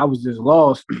 bet, because I was just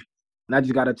lost, and I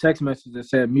just got a text message that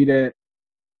said meet at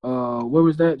where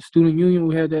was that student union?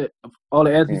 We had that all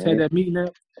the athletes had that meeting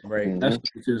at. Right.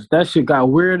 Mhm. That shit got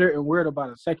weirder and weirder by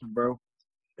the second, bro.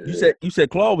 You said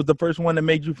Claude was the first one that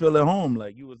made you feel at home.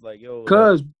 Like you was like, yo.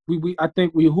 Cause I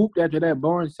think we hooped after that.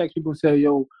 Barnes text people and said,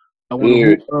 yo, I want to Yeah.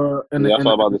 hoop in Yeah, that's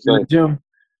what I'm about to the say. gym.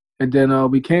 And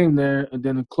then we came there, and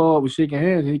then Claude was shaking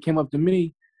hands, and he came up to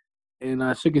me, and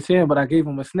I shook his hand, but I gave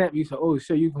him a snap. He said, "Oh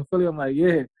shit, you from Philly?" I'm like,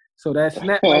 "Yeah." So that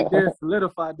snap right there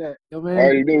solidified that. You know what I I mean?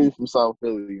 already knew you from South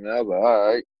Philly, man. I was like, all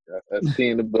right, that's T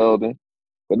in the building.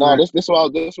 But no, this what I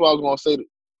was gonna say.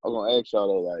 I was gonna ask y'all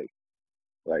though,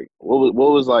 like what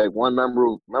was like one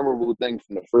memorable thing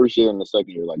from the first year and the second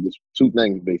year? Like just 2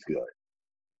 things basically.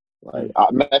 Matter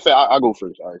of fact, I go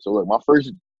first. All right. So look,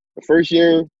 the first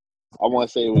year, I want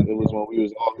to say it was when we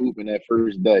was all hooping that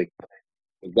first day.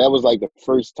 That was like the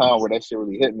first time where that shit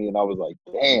really hit me, and I was like,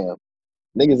 damn,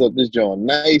 niggas up this joint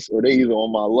nice, or they either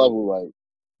on my level. Like,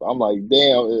 I'm like,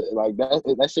 damn, like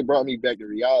that shit brought me back to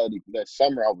reality. That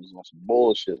summer, I was on some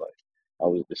bullshit. Like, I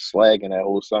was just slacking that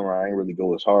whole summer. I ain't really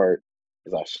go as hard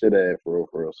as I should have for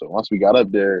real. So once we got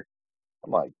up there,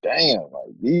 I'm like, damn,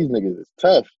 like these niggas is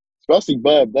tough. Especially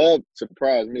Bud. Bud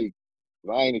surprised me.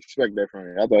 I ain't expect that from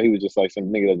him. I thought he was just like some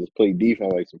nigga that just played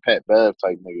defense, like some Pat Bev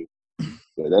type nigga.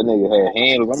 But that nigga had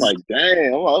handles. I'm like,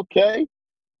 damn. I'm like, okay,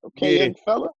 Yeah. young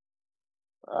fella.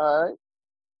 All right.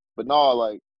 But no,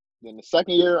 like, in the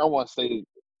second year, I want to say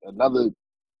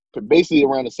basically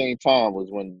around the same time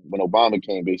was when Obama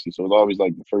came, basically. So it was always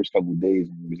like the first couple of days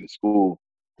when we was at school.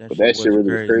 But that shit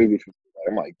really was crazy.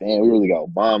 I'm like, damn, we really got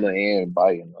Obama and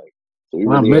Biden. Like, so we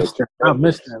really I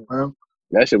missed that, bro.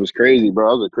 That shit was crazy, bro.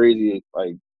 That was a crazy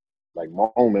like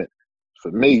moment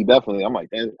for me, definitely. I'm like,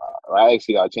 damn, I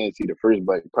actually got a chance to see the first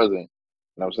black president.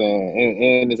 You know what I'm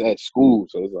saying? And it's at school,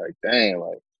 so it's like, damn,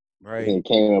 like, right. It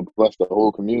came and blessed the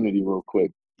whole community real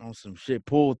quick. On some shit,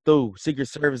 pulled through, Secret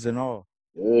Service and all.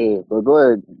 Yeah, but go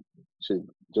ahead, shit,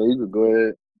 Jay, you could go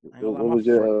ahead. What was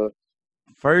your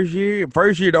first year?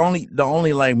 The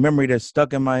only like memory that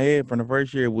stuck in my head from the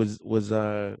first year was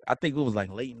I think it was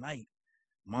like late night.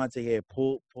 Monte had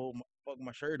fucked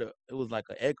my shirt up. It was like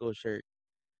an Echo shirt.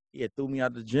 He had threw me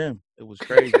out the gym. It was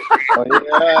crazy.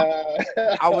 Oh,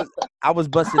 yeah. I was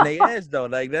busting their ass though.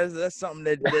 Like that's something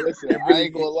that Listen, that really I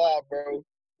ain't gonna lie, bro.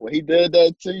 When he did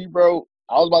that to you, bro,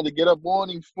 I was about to get up on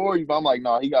him for you, but I'm like,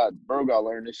 nah, bro got to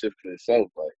learn this shit for himself.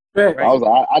 Like, Right. I was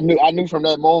like, I knew from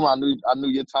that moment, I knew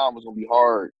your time was gonna be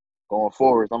hard going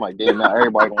forward. So I'm like, damn, now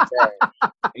everybody gonna try.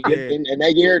 And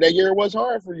that year was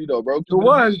hard for you though, bro. It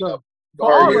was though.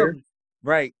 Hard year.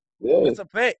 Right. Yeah. That's a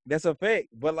fact.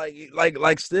 But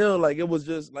like still, like it was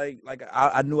just like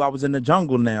I knew I was in the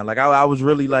jungle now. Like I was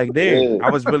really like there. Yeah. I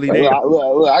was really there.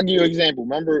 Look, I'll give you an example.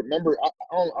 Remember, I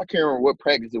can't remember what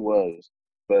practice it was,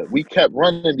 but we kept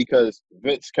running because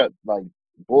Vince kept like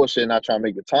bullshit, not trying to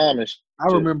make the time and shit. I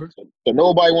remember. So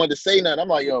nobody wanted to say nothing. I'm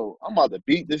like, yo, I'm about to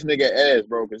beat this nigga ass,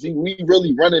 bro, because we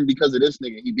really running because of this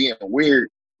nigga. He being weird,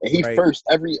 and he first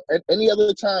any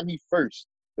other time he first.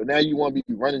 So now you want to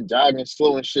be running, jogging,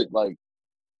 slow and shit. Like,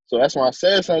 so that's why I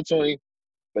said something to him.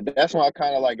 But that's why I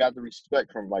kind of like got the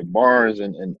respect from like Barnes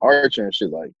and Archer and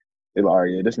shit. Like, they're like, oh,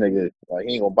 yeah, this nigga, like,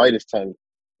 he ain't gonna bite his tongue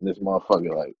in this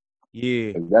motherfucker. Like,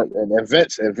 yeah. And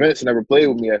Vince never played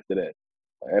with me after that.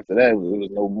 Like, after that, it was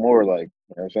no more. Like,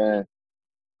 you know what I'm saying?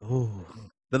 Ooh,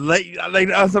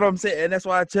 that's what I'm saying, and that's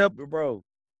why I tell you, bro.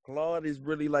 Claude is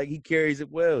really like he carries it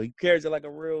well. He carries it like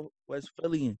a real West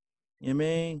Phillian. You know what I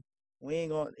mean?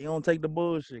 He don't take the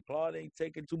bullshit. Claude ain't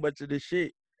taking too much of this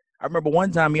shit. I remember one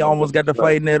time he almost got to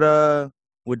fighting it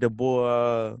with the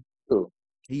boy.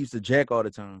 He used to jack all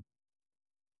the time.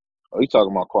 Oh, you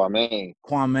talking about Kwame?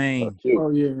 Kwame. Oh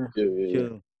yeah.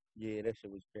 Yeah. Yeah, that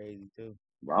shit was crazy too.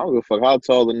 Bro, I don't give a fuck how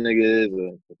tall the nigga is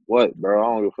or what, bro. I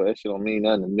don't give a fuck. That shit don't mean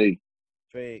nothing to me.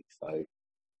 Fakes. Like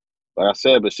I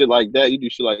said, but shit like that, you do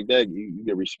shit like that, you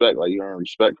get respect. Like you earn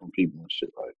respect from people and shit.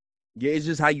 Like Yeah, it's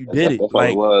just how you did it. That's all it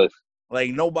Like, was.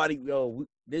 like nobody,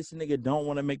 this nigga don't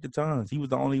want to make the times. He was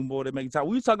the only boy that make the time.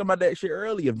 We was talking about that shit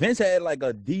earlier. Vince had like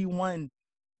a D1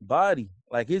 body.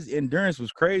 Like his endurance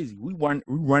was crazy. We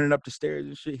running up the stairs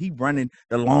and shit. He running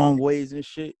the long ways and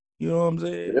shit. You know what I'm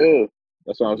saying? Yeah,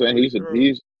 that's what I'm saying.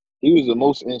 He was the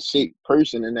most in shape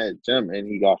person in that gym, and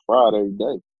he got fried every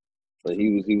day. But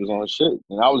he was on shit,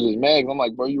 and I was just mad. 'Cause I'm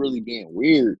like, bro, you really being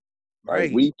weird.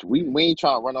 Like Right. we ain't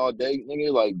trying to run all day,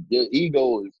 nigga. Like your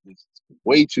ego is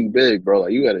way too big, bro.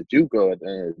 Like you had a JUCO at the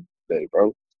end of the day,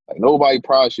 bro. Like nobody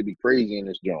probably should be crazy in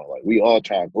this joint. Like we all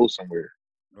trying to go somewhere.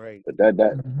 Right. But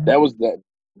that was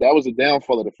the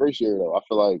downfall of the first year though. I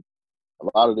feel like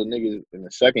a lot of the niggas in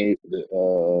the second,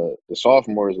 the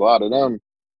sophomores, a lot of them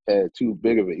had too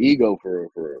big of an ego for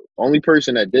only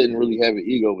person that didn't really have an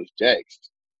ego was Jax.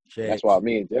 That's why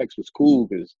me and Jax was cool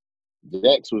because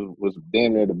Jax was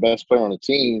damn near the best player on the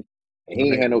team, and he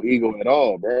ain't had no ego at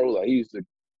all, bro. Like he used to, you know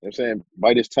what I'm saying,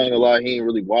 bite his tongue a lot. He ain't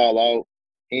really wild out.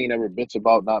 He ain't never bitch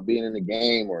about not being in the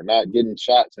game or not getting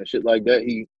shots and shit like that.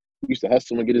 He used to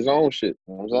hustle and get his own shit.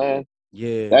 You know what I'm saying?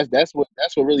 Yeah. That's what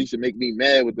really should make me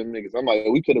mad with them niggas. I'm like,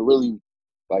 we could have really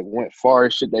like went far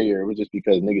as shit that year. It was just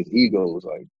because niggas' ego was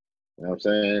like, you know what I'm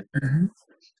saying?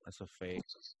 That's a fake.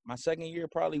 My second year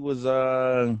probably was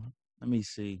let me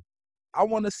see. I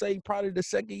want to say probably the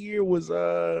second year was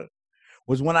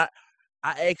when I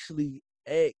actually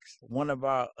asked one of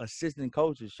our assistant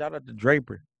coaches. Shout out to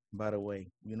Draper, by the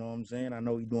way. You know what I'm saying? I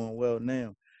know he's doing well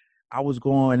now. I was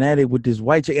going at it with this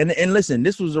white chick, and listen,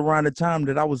 this was around the time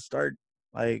that I was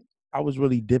I was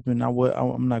really dipping.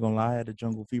 I'm not gonna lie, I had a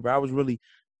jungle fever. I was really,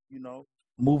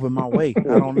 moving my way.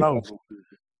 I don't know.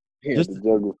 Just the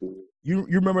jungle fever. You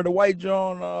remember the white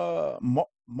John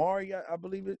Mari, I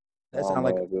believe it. That sounded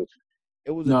like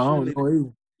it was a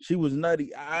cheerleader. She was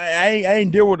nutty. I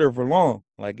ain't deal with her for long.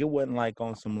 Like it wasn't like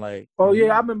on some like. Oh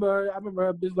yeah, I remember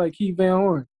her bitch like Keith Van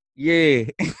Horn. Yeah.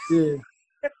 Yeah.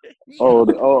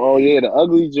 Oh yeah, the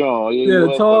ugly John. Yeah,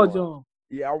 the tall John.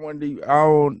 Yeah, I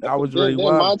was really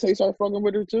wild. Did Monte start fucking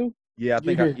with her too? Yeah, I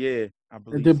think I believe.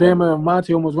 And then Bama and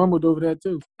Monte almost rumbled over that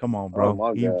too. Come on, bro.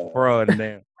 Oh, He fraud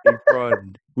now. He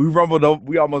fraud.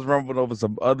 We almost rumbled over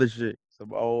some other shit,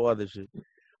 some old other shit.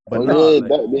 But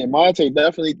Monte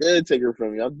definitely did take her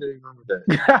from me. I didn't remember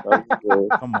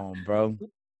that. Come on, bro.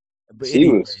 But she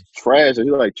was trash. She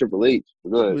was like Triple H.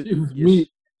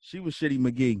 She was Shitty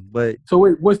McGee. But so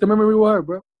wait, what's the memory with her,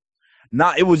 bro?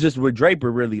 Nah, it was just with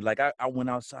Draper, really. Like, I went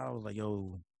outside. I was like,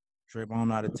 yo, Draper, I don't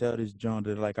know how to tell this John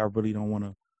that, like, I really don't want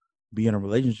to be in a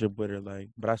relationship with her, like,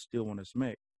 but I still want to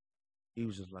smack. He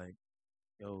was just like,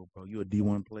 yo, bro, you a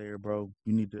D1 player, bro.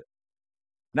 You need to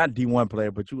 – not D1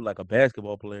 player, but you like a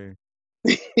basketball player.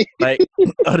 Like,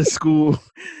 other school.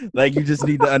 Like, you just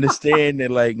need to understand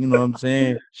that, like, you know what I'm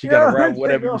saying? She got to rap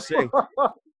whatever you say.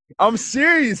 I'm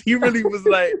serious. He really was,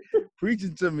 like,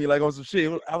 preaching to me, like, on some shit.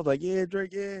 I was like, yeah,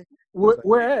 Drake, yeah.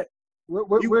 Where at?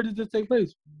 Where did this take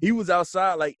place? He was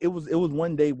outside. Like it was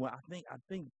one day when I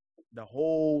think the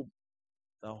whole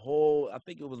I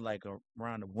think it was like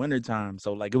around the winter time.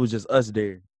 So like it was just us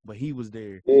there, but he was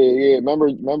there. Yeah.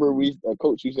 Remember we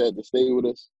coach used to have to stay with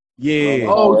us. Yeah.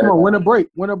 Oh, come on, winter break.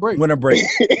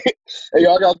 Hey,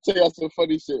 y'all gotta tell y'all some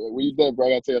funny shit. When you done, bro,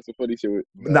 I gotta tell y'all some funny shit.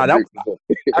 Nah, that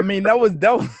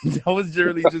was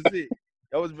really just it.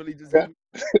 That was really just it.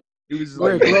 He was just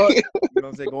like, you know what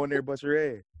I'm saying, go in there, bust her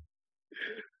ass.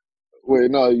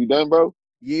 Wait, no, you done, bro?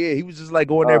 Yeah, he was just like,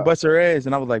 go in there, bust her ass,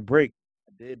 and I was like, break.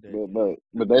 I did that.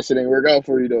 But that shit ain't work out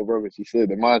for you though, bro. But she said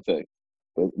to Monte.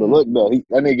 But look though,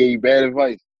 that nigga gave you bad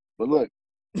advice. But look,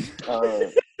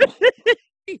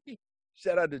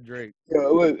 shout out to Drake.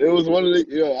 It was one of the.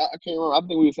 I can't remember. I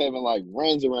think we was having like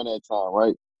runs around that time,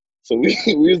 right? So we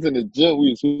was in the gym,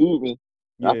 we was hooping.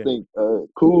 Yeah. I think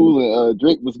Cool and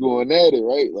Drake was going at it,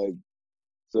 right? Like,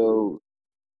 so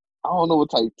I don't know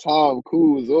what type of time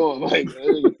Cool was on. Like, I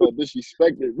didn't felt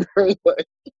disrespected, bro. Like,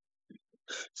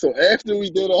 so after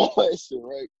we did all that shit,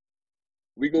 right?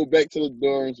 We go back to the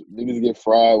dorms, niggas get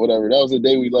fried, whatever. That was the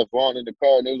day we left Vaughn in the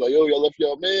car, and they was like, yo, y'all left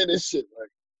y'all man and shit. Like,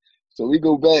 so we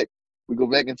go back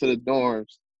into the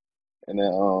dorms, and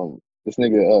then this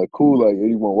nigga Cool, like,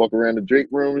 you wanna walk around the Drake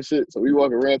room and shit? So we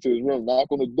walk around to his room,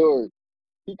 knock on the door.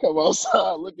 He come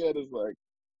outside, look at us like,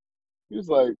 he was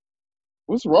like,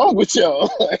 what's wrong with y'all?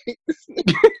 Like,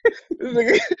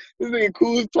 this nigga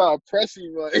Cool's trying to press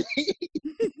him, like.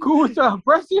 Cool's trying to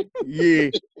press you?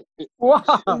 Yeah. Wow.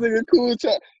 This nigga cool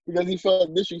chat because he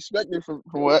felt disrespected from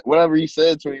whatever he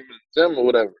said to him in the gym or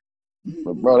whatever.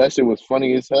 But bro, that shit was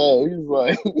funny as hell. He was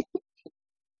like,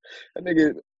 that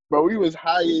nigga, bro, we was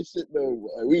high as shit though.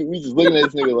 Like, we just looking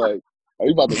at this nigga like, are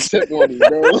you about to tip on him,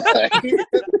 bro? Like,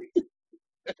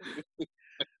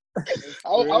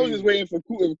 I was just waiting for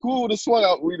Cool. If Cool would have swung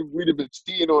out, we'd have been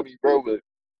cheating on him, bro. But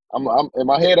I'm in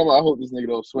my head, I hope this nigga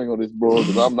don't swing on this bro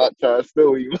because I'm not trying to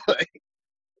steal him. Like,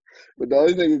 but no,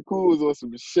 this nigga Cool was on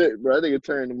some shit, bro. That nigga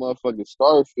turned the motherfucking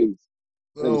Scarface.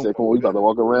 Nigga said, "Come on, we about to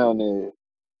walk around there."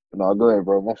 No, go ahead,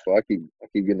 bro. My fault. I keep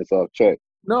getting this off track.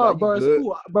 No, bro, it's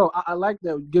cool, bro. I like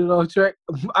that. Get it off track.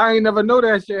 I ain't never know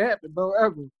that shit happened, bro.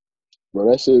 Ever.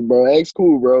 Bro, that shit, bro. X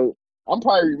Cool, bro. I'm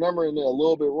probably remembering it a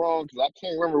little bit wrong because I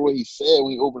can't remember what he said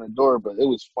when he opened the door, but it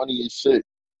was funny as shit.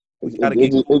 It's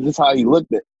just how he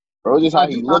looked at, bro. It's just how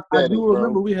he looked at it, bro. I do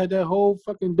remember we had that whole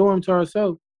fucking dorm to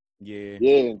ourselves. Yeah.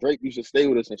 Yeah, and Drake used to stay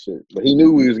with us and shit, but he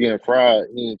knew we was getting fried.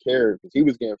 He didn't care because he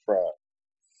was getting fried.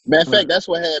 Matter of fact, that's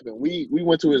what happened. We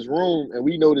went to his room and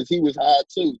we noticed he was high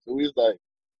too. So we was like,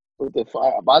 "What the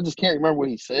fuck?" But I just can't remember what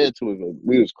he said to us.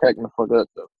 We was cracking the fuck up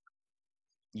though.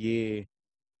 Yeah.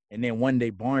 And then one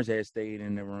day Barnes had stayed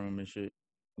in the room and shit.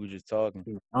 We was just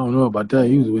talking. I don't know about that.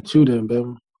 He was with you then,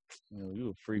 baby.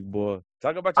 You a freak boy.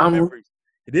 Talk about your memories.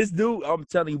 This dude, I'm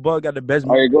telling you, boy, got the best.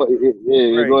 All right, go ahead.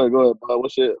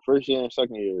 What's your first year and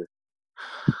second year?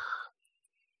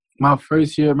 My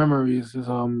first year memories is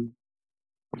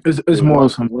it's more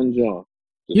of some one job.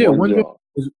 One job.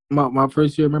 My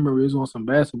first year memory is on some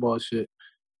basketball shit.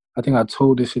 I think I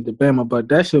told this shit to Bama, but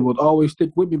that shit would always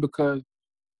stick with me because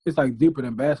it's like deeper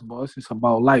than basketball. It's just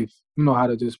about life. You know how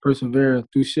to just persevere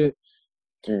through shit.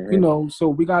 Mm-hmm. You know, so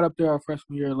we got up there our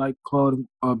freshman year, like Claude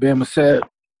Bama said.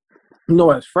 You know,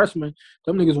 as freshmen,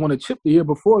 them niggas won a chip the year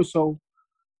before, so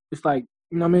it's like,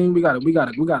 you know what I mean? We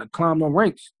gotta climb the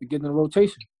ranks to get in the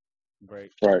rotation. Right.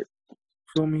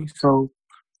 Feel me? So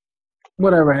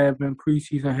whatever happened,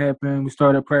 preseason happened, we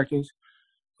started practice.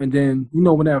 And then, you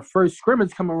know, when that first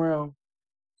scrimmage come around,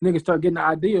 niggas start getting the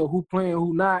idea of who playing,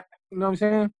 who not. You know what I'm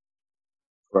saying?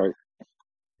 Right.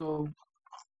 So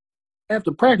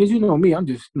after practice, you know me, I'm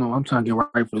trying to get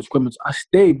right for the scrimmage. I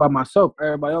stayed by myself.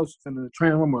 Everybody else in the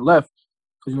training room or left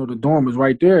because, you know, the dorm was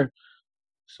right there.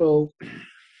 So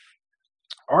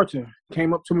Archer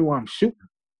came up to me while I'm shooting.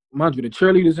 Mind you, the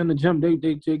cheerleaders in the gym, they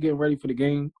getting ready for the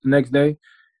game the next day.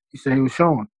 He said he was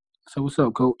showing. I said, "What's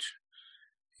up, coach?"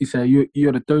 He said,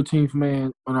 you're the 13th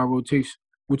man on our rotation.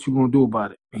 What you gonna do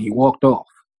about it? And he walked off.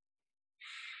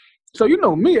 So you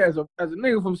know me as a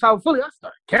nigga from South Philly, I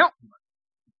started counting.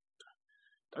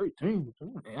 13?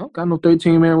 I don't got no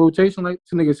 13-man rotation. Like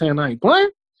this nigga saying I ain't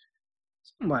playing.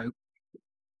 So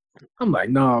I'm like,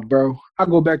 nah, bro. I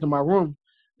go back to my room.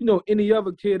 You know, any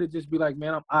other kid would just be like,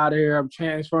 man, I'm out of here. I'm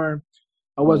transferring.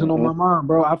 I wasn't on my mind,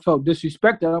 bro. I felt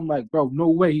disrespected. I'm like, bro, no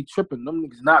way. He tripping. Them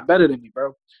niggas not better than me,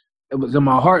 bro. It was in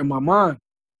my heart and my mind.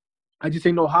 I just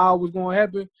didn't know how it was going to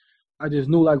happen. I just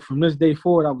knew, like, from this day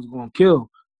forward, I was going to kill.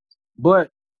 But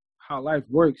how life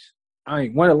works, I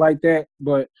ain't want it like that.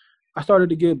 But I started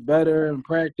to get better in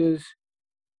practice.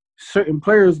 Certain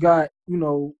players got, you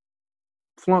know,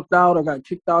 flunked out or got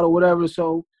kicked out or whatever.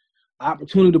 So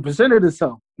opportunity presented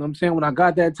itself. You know what I'm saying? When I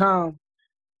got that time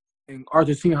and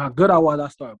Arthur seen how good I was, I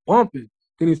started bumping.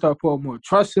 Then he started putting more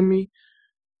trust in me.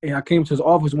 And I came to his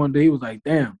office one day. He was like,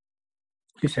 damn.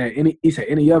 He said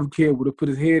any other kid would have put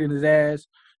his head in his ass,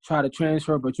 tried to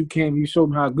transfer, but you came, you showed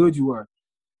me how good you were.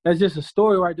 That's just a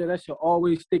story right there. That should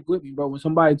always stick with me, bro. When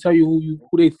somebody tell you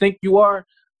who they think you are,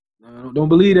 don't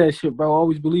believe that shit, bro.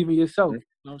 Always believe in yourself. You know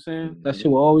what I'm saying? That shit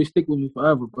will always stick with me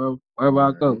forever, bro. Wherever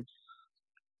I go. You know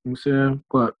what I'm saying?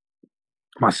 But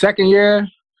my second year,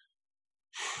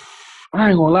 I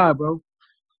ain't gonna lie, bro.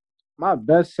 My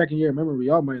best second year memory,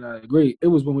 y'all might not agree. It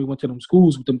was when we went to them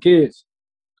schools with them kids.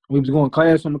 We was going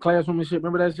classroom to classroom and shit.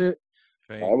 Remember that shit?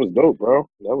 That was dope, bro.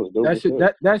 That was dope.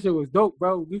 That shit was dope,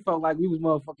 bro. We felt like we was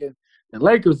motherfucking the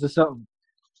Lakers or something.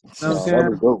 You know what I'm saying?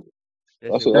 That was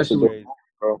dope. That's dope,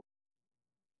 bro.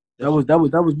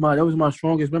 That was my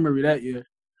strongest memory that year.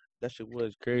 That shit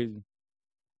was crazy.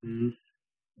 Mm-hmm.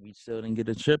 We still didn't get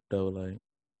a chip though, like.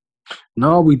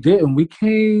 No, we didn't. We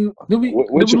came.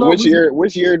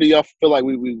 Which year do y'all feel like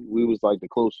we was like the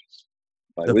closest?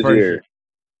 Like the which first year?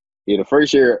 Yeah, the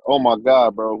first year. Oh my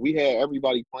God, bro. We had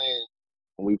everybody playing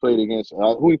when we played against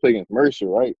who we played against Mercer,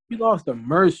 right? We lost to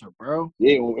Mercer, bro.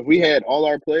 Yeah, if we had all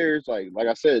our players, like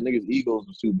I said, niggas' egos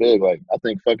was too big. Like I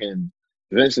think fucking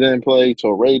Vince didn't play,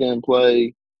 Torrey didn't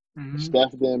play,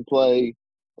 Steph didn't play.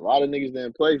 A lot of niggas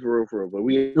didn't play for real. But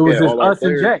it was just all us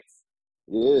and Jacks.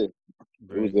 Yeah.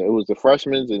 It was the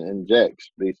freshmen and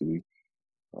Jacks, basically.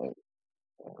 Like,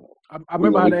 I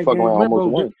remember how that fuck game around went,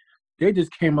 almost bro. won. They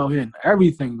just came out hitting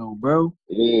everything, though, bro.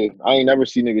 Yeah, I ain't never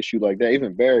seen niggas shoot like that.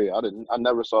 Even Barry, I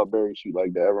never saw Barry shoot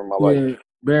like that ever in my life. Yeah,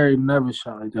 Barry never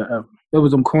shot like that ever. It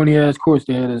was them corny ass courts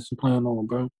they had us playing on,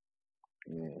 bro.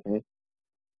 Mm-hmm.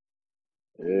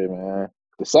 Yeah, man.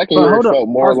 The second But year hold it up, felt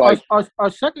more like our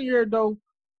second year though,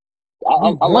 I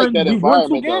like that we won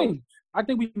 2 environment though. games. I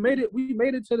think we made it. We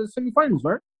made it to the semifinals,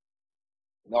 right?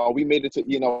 No, we made it to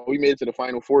the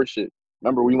Final Four shit.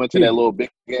 Remember, we went to Yeah. that little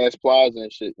big ass plaza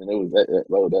and shit, and it was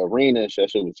the arena and shit. That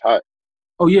shit was hot.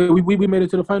 Oh yeah, we made it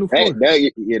to the Final Four.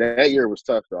 That year was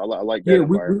tough though. I like that Yeah,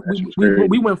 environment. That shit was crazy.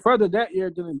 we went further that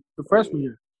year than the freshman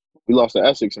year. We lost to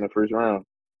Essex in the first round.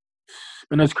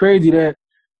 And it's crazy that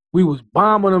we was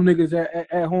bombing them niggas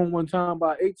at home one time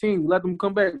by 18. We let them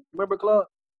come back. Remember, Club?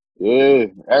 Yeah,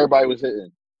 everybody was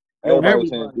hitting. Everybody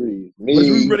was hitting threes. Me, Was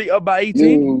we really up by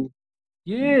 18? you,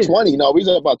 Yeah. 20. No, we was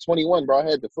up about 21, bro. I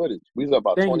had the footage. We was up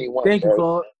about Thank 21. you, bro.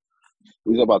 Claude.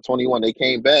 We was up about 21. They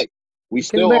came back. We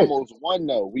still back. almost won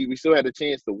though. We still had a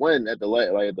chance to win at the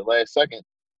last second.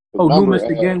 Oh, remember, Loomis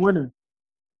the game winner.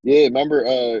 Yeah, remember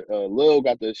Lil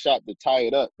got the shot to tie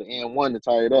it up, the and one to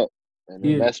tie it up. And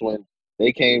then that's when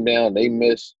they came down, they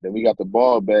missed, then we got the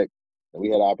ball back, and we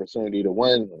had an opportunity to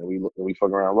win, and we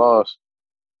fucking around lost.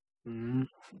 Mm-hmm.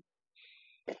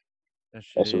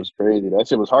 That shit was crazy. That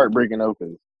shit was heartbreaking though,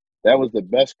 because that was the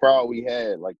best crowd we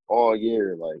had like all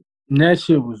year. Like and that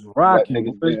shit was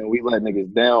rocking. We let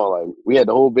niggas down. Like we had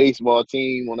the whole baseball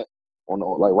team on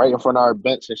like right in front of our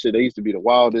bench and shit. They used to be the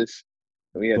wildest.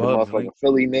 And we had Bubs, the motherfucking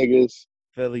Philly niggas.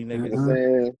 Philly niggas. You know what I'm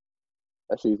saying?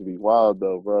 That shit used to be wild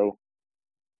though, bro.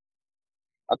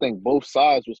 I think both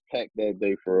sides was packed that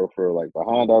day for like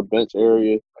behind our bench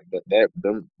area, like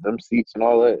them seats and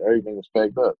all that. Everything was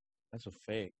packed up. That's a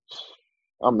fact.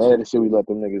 I'm mad as shit we let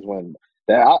them niggas win.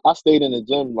 That I stayed in the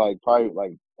gym like probably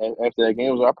like after that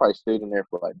game was over, I probably stayed in there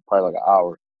for like probably like an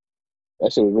hour.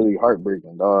 That shit was really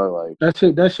heartbreaking, dog. Like that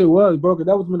shit was, bro. Cause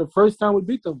that was the first time we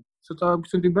beat them since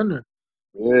we've been there.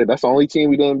 Yeah, that's the only team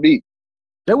we didn't beat.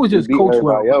 That was just coached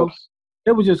well. Else.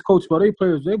 It was just coached well. They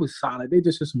players, they was solid. They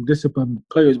just had some disciplined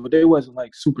players, but they wasn't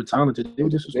like super talented. They were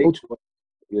just coached well.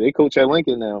 Yeah, they coach at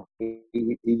Lincoln now.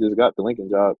 He just got the Lincoln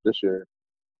job this year.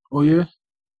 Oh yeah.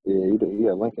 Yeah, he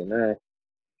at Lincoln now.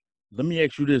 Let me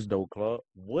ask you this though, Club.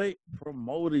 What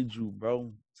promoted you,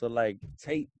 bro, to like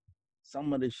take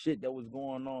some of the shit that was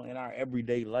going on in our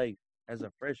everyday life as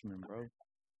a freshman, bro?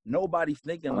 Nobody's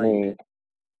thinking like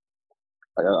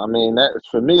that. I mean, that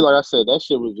for me, like I said, that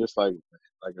shit was just like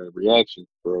a reaction,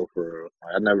 bro. For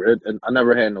I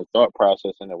never had no thought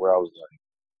process in it where I was like,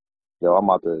 yo, I'm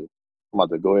about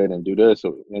to go ahead and do this. So,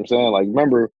 you know what I'm saying? Like,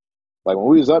 remember, like when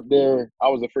we was up there, I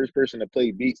was the first person to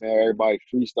play beats and everybody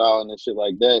freestyling and shit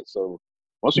like that. So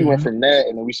once we went from that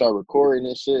and then we started recording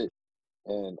and shit,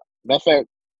 and matter of fact,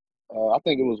 I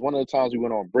think it was one of the times we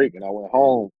went on break and I went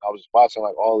home. I was watching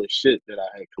like all the shit that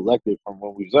I had collected from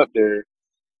when we was up there.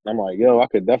 And I'm like, yo, I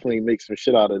could definitely make some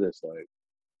shit out of this. Like,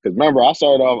 cause remember I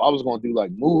started off, I was gonna do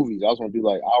like movies. I was gonna do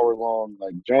like hour-long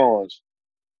like Johns.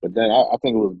 But then I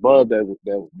think it was Bud that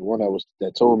the one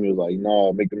that told me, was like,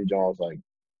 no, make them Johns like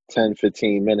 10,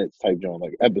 15 minutes type John,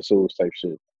 like episodes type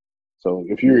shit. So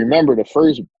if you remember, the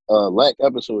first LAC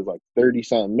episode was like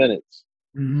 30-something minutes.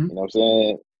 Mm-hmm. You know what I'm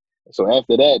saying? So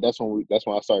after that, that's when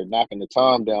I started knocking the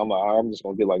time down. I'm like, all right, I'm just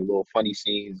gonna get like little funny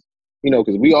scenes, you know,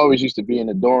 because we always used to be in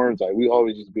the dorms, like we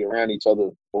always used to be around each other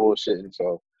bullshitting.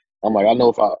 So I'm like, I know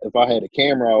if I had a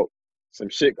camera out, some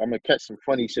shit, I'm gonna catch some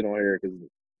funny shit on here because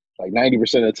like 90%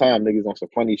 of the time niggas on some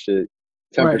funny shit.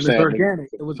 10%. Right, it was organic.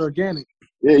 It was organic.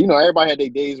 Yeah, you know, everybody had their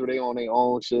days where they on their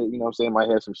own shit. You know what I'm saying? Might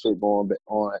have some shit going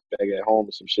on back at home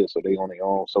or some shit, so they on their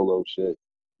own solo shit.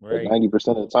 Right. But 90%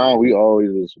 of the time, we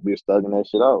always be thugging that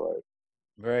shit out. Like,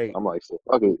 right. I'm like, so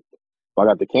fuck it. If I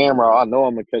got the camera, I know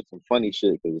I'm gonna catch some funny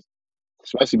shit, because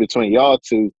especially between y'all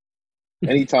two,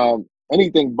 anytime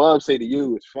anything Bub say to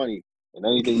you is funny, and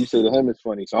anything you say to him is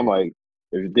funny. So I'm like,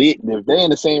 if they in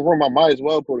the same room, I might as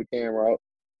well pull the camera out.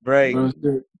 Right.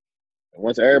 And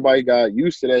once everybody got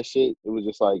used to that shit, it was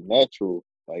just like natural.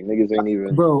 Like niggas ain't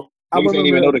even know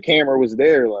the camera was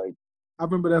there. Like, I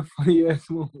remember that funny ass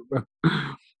moment, bro.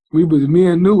 Me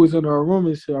and New was in our room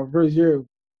and shit our first year.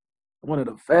 One of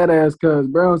the fat ass cuz,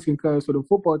 brown skin cuz for the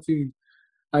football team.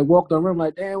 I walked on the room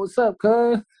like, damn, what's up,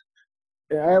 cuz?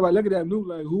 And everybody look at that New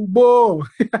like, who boy?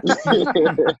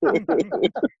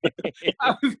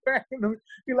 I was cracking him.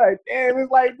 He like, damn, it's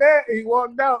like that. And he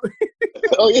walked out.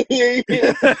 Oh yeah.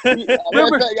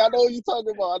 Remember? I know what you're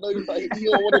talking about. I know he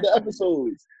on one of the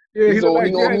episodes. Yeah, he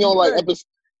on like episode.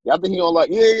 I think he on like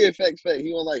facts.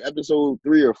 He on like episode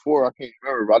 3 or 4. I can't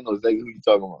remember, but I know exactly who you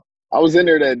talking about. I was in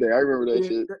there that day. I remember that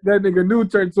shit. That nigga new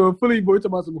turned to a Philly boy.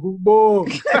 Talking about some hoop ball.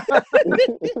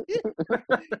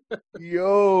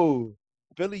 Yo,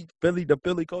 the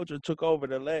Philly culture took over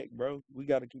the leg, bro. We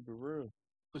got to keep it real.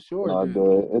 For sure. No,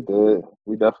 it did.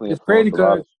 We definitely. It's crazy influenced a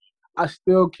lot because I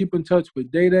still keep in touch with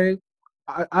Day Day.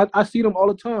 I see them all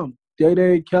the time. Day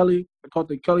Day, Kelly. I talk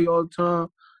to Kelly all the time.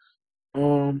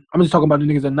 I'm just talking about the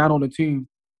niggas that are not on the team.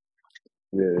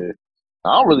 Yeah.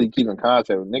 I don't really keep in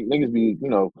contact with niggas. Be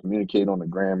communicate on the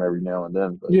gram every now and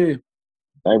then. But Yeah.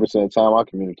 90% of the time, I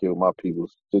communicate with my people.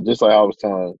 So just like I was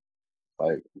telling,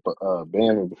 like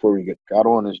Bam, before we got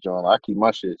on this joint, I keep my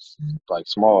shit like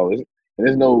small. And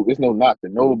there's no knock to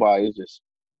nobody. It's just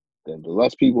the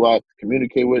less people I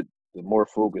communicate with, the more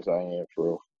focused I am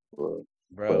for. Bro.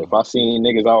 But if I see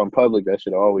niggas out in public, that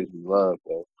should always be love,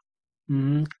 though.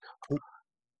 Mm-hmm.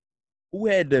 Who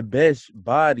had the best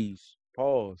bodies?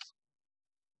 Pause.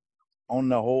 On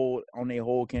their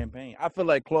whole campaign, I feel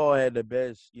like Claw had the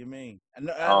best. You mean? I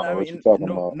don't know what you're talking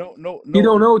about. No. You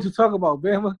don't know what you're talking about,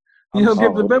 Bama. You don't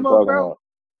get the memo, bro.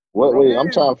 What? Wait, I'm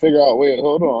trying to figure out. Wait,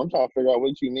 hold on. I'm trying to figure out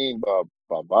what you mean by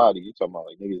body. You talking about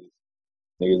like niggas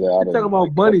that You're talking about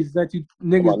like, buddies that you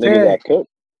niggas niggas tag. that cook.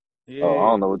 Yeah. Oh, I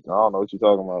don't know what you're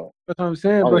talking about. That's what I'm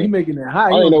saying, bro. He making it high.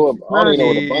 I don't even know what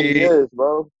a bunny is,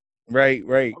 bro. Right.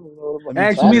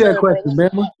 Ask me that question,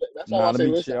 Bama. That's all I say.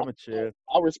 Listen, I'm a chill.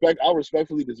 I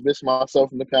respectfully dismiss myself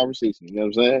from the conversation. You know what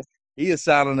I'm saying? He is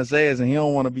silent his ass, and he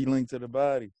don't want to be linked to the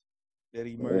body that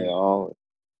he murdered.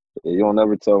 You don't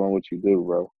never tell him what you do,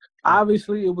 bro.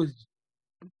 Obviously, it was.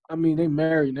 I mean, they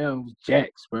married now. It was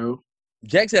Jax, bro.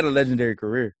 Jax had a legendary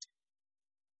career.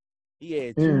 He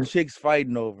had two chicks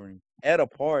fighting over him at a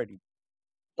party.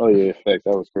 Oh yeah, facts.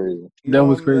 That was crazy. That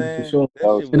was crazy for sure.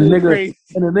 And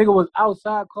the nigga was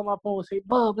outside, call my phone and say,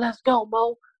 "Bub, let's go,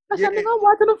 Mo." I said, "Nigga, I'm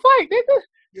watching the fight, nigga."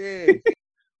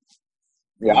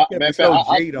 Yeah. I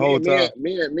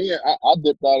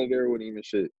dipped out of there with him and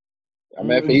shit. I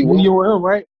mean, he won. You and him,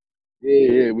 right?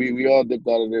 Yeah. We all dipped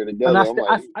out of there together. And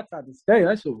I tried to stay.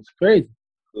 That shit was crazy.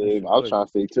 Yeah, I was trying to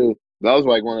stay too. That was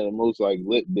like one of the most like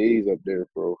lit days up there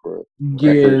for.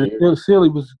 Yeah, Silly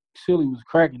was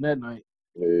cracking that night.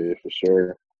 Yeah, for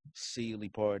sure. Sealy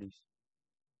parties.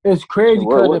 It's crazy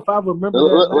because if I remember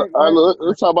that night,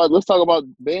 let's talk about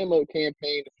Bama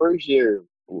campaign the first year.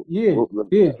 Yeah.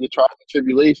 Your trials and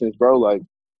tribulations, bro. Like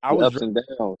I was ups and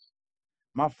downs.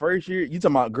 My first year, you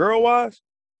talking about girl wise?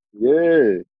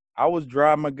 Yeah. I was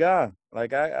dry my guy.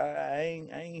 Like I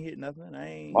ain't hit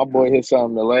nothing. My boy hit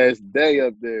something the last day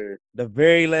up there. The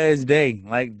very last day,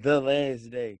 like the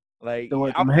last day, like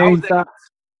the hang socks.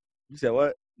 You said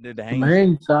what? Did the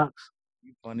hang socks?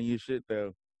 You funny as shit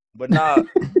though, but nah.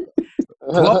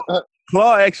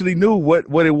 Claw actually knew what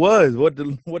it was, what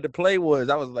the play was.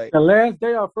 I was like the last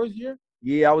day our first year.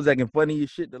 Yeah, I was acting funny as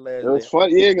shit the last day. It was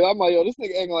funny, yeah, because I'm like, yo, this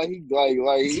nigga acting like he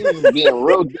was being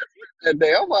real different that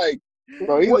day. I'm like,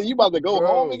 bro, you about to go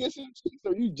home and get some cheeks,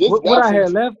 or you just got what some I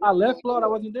had left? I left Florida. I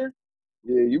wasn't there.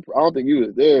 Yeah, I don't think you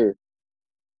was there.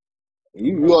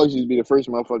 You always used to be the first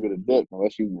motherfucker to dip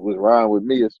unless you was riding with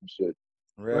me or some shit.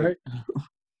 Right.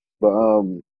 But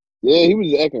yeah, he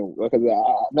was acting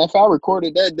because I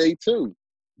recorded that day too.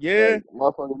 Yeah,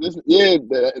 like,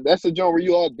 motherfucker. That's the joint where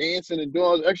you all dancing and doing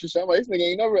all the extra shit. I'm like, this nigga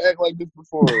ain't never act like this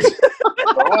before. In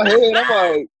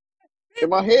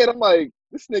my head, I'm like,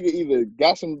 this nigga either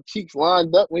got some cheeks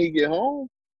lined up when he get home,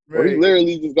 or he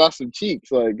literally just got some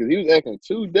cheeks, like, because he was acting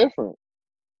too different.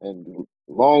 And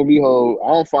long and behold, I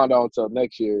don't find out until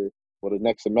next year, or the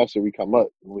next semester we come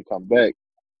back.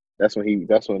 That's when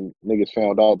niggas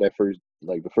found out the first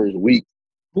week.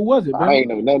 Who was it, man? I ain't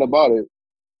know nothing about it.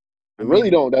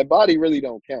 That body really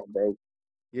don't count, bro.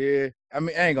 Yeah, I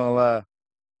mean, I ain't gonna lie.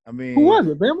 I mean, who was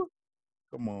it, Bama?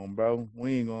 Come on, bro.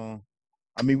 We ain't gonna.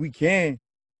 I mean, we can.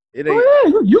 It ain't. Oh,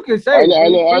 yeah, you can say. All right,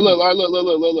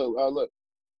 look.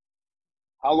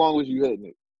 How long was you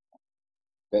hitting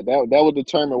it? That would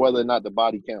determine whether or not the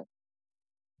body counts.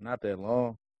 Not that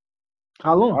long.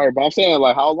 How long? All right, but I'm saying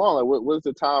like how long? Like what's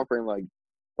the time frame?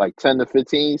 Like 10 to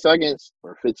 15 seconds,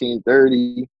 or 15,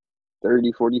 30,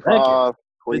 45,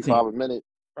 45 a minute.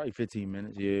 Probably 15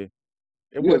 minutes. Yeah.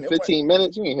 You hit 15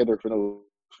 minutes. You ain't hit her for no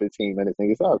 15 minutes,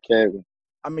 nigga. It's all Kevin.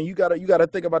 I mean, you gotta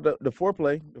think about the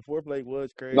foreplay. The foreplay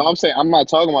was crazy. No, I'm saying I'm not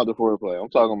talking about the foreplay. I'm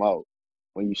talking about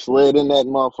when you slid in that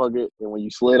motherfucker and when you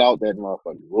slid out that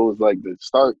motherfucker. What was like the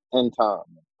start end time?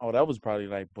 Oh, that was probably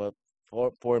like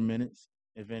 4 minutes,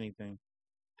 if anything.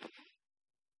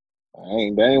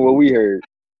 That ain't what we heard.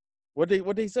 What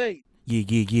they say?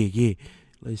 Yeah.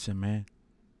 Listen, man.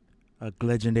 A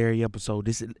legendary episode.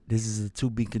 This is a to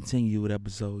be continued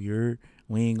episode. You heard?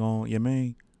 We ain't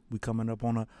gonna, we coming up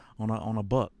on a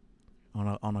buck.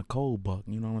 on a cold buck.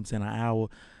 You know what I'm saying? An hour,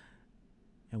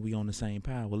 and we on the same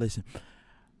power. Well, listen,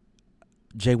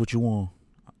 Jay, what you want?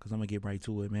 Cause I'm gonna get right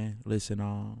to it, man. Listen,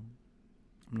 I'm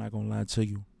not gonna lie to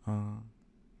you. I'm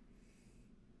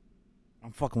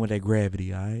fucking with that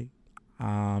gravity, all right?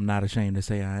 I'm not ashamed to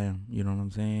say I am. You know what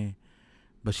I'm saying?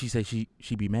 But she say she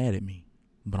be mad at me,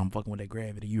 but I'm fucking with that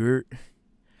gravity. You heard?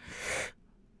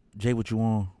 Jay, what you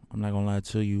want? I'm not gonna lie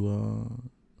to you.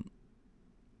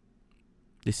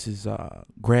 This is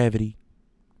Gravity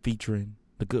featuring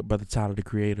the good brother Tyler, the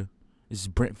Creator. This is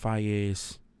Brent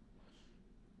Faiyaz's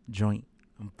joint.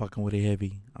 I'm fucking with it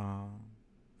heavy.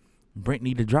 Brent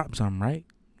need to drop something, right?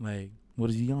 Like, what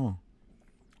is he on?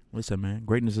 Listen, man,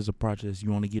 greatness is a process.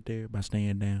 You only get there by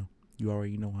staying down. You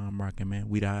already know how I'm rocking, man.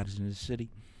 We the hottest in the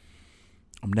city.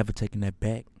 I'm never taking that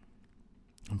back.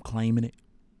 I'm claiming it.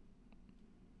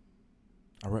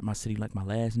 I rep my city like my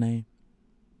last name.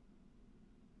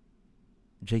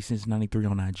 Jason's93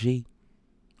 on IG.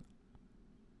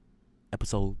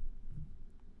 Episode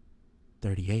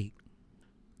 38.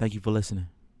 Thank you for listening.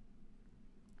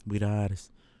 We the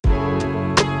hottest. But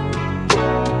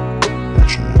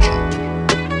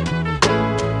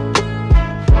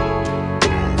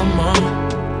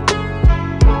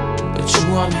you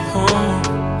want me home.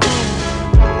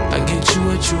 I get you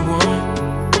what you want,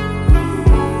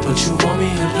 but you want me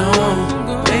alone.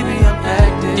 Baby, I'm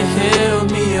acting. You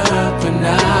held me up when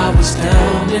I was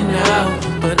down and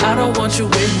out, but I don't want you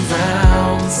waiting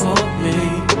around for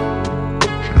me.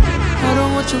 I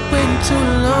don't want you waiting too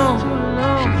long.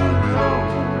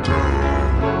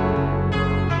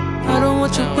 I don't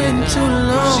want you waiting too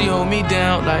long. She hold me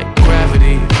down like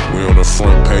gravity. We on the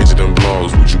front page of them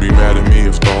blogs. Would you be mad at me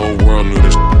if the whole world knew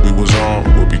this we was on?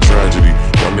 Would be tragedy.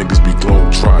 Why niggas be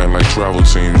globe trotting like travel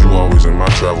teams? You always in my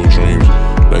travel dreams.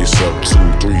 Lace up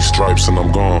 2, 3 stripes and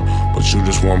I'm gone, but you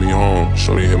just want me home.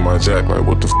 Shorty hit my jack like,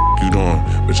 what the you doing?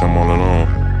 Bitch, I'm all alone.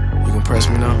 You gon' press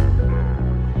me now?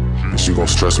 Is you gon'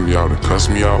 stress me out and cuss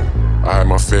me out? I had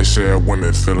my fair share of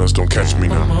women, feelings don't catch me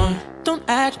now. Don't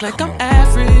act like I'm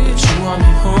average. You want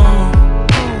me home.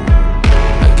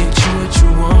 I get you what you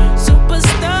want.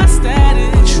 Superstar status.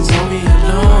 But you want me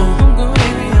alone.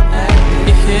 Baby, I'm acting.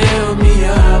 You held me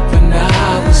up when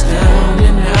I was down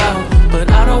and out, but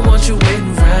I don't want you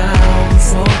waiting around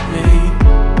for me.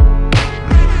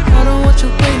 I don't want you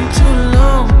waiting too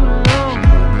long.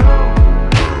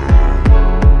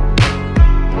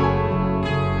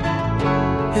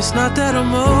 It's not that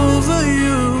I'm over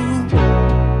you,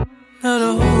 not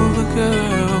over,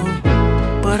 girl,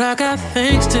 but I got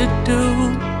things to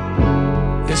do.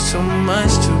 It's too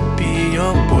much to be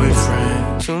your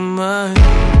boyfriend, too much.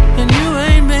 And you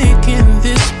ain't making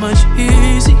this much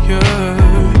easier.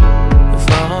 If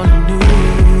I only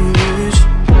knew this,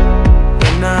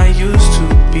 when I used to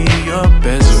be your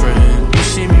best friend. You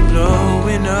see me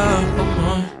blowing up.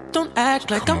 Don't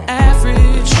act like I'm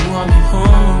average. You want me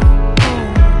home.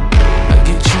 I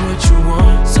get you what you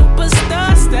want.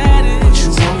 Superstar status. But you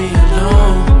want me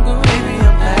alone. Baby,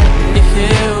 I'm acting. You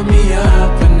held me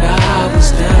up when I was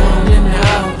down and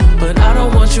out, but I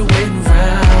don't want you waiting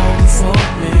around for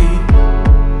me.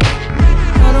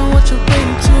 I don't want you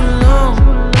waiting too long.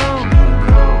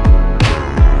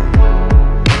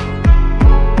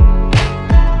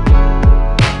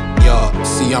 Yo,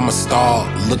 see I'm a star,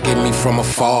 look at me from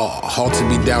afar. Hard to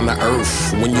be down to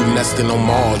earth when you nesting on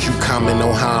Mars. You comment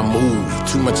on how I move,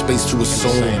 too much space to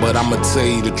assume, but I'ma tell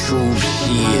you the truth.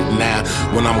 Shit, now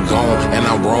when I'm gone and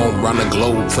I roam round the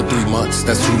globe for 3 months,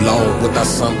 that's too long. Without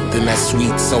something that's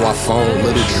sweet, so I phone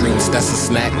little treats. That's a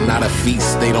snack, not a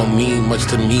feast. They don't mean much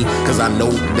to me, cause I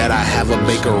know that I have a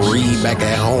bakery back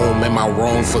at home. Am I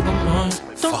wrong for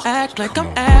Don't act like I'm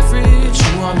average.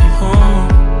 You want me home.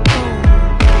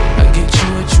 I get you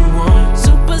what you want.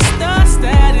 Superstar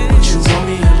status. But you want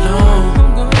me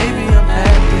alone. Baby, I'm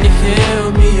acting. You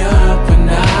held me up when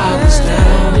I was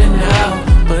down and out,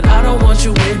 but I don't want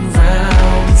you waiting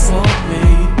around for me.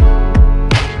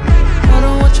 I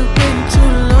don't want you waiting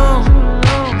too long.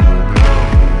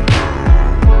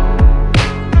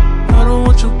 I don't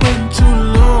want you waiting too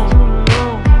long.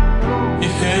 You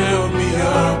held me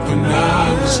up when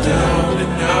I was down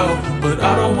and out, but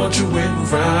I don't want you waiting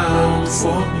around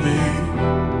for me.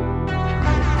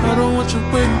 I don't want you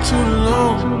waiting too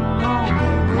long.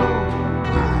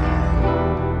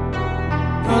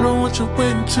 I don't want you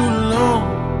waiting too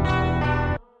long.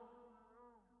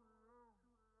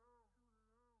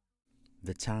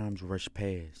 The times rush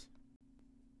past,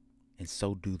 and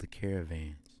so do the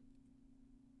caravans,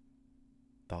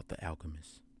 thought the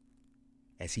alchemist,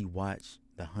 as he watched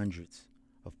the hundreds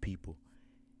of people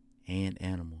and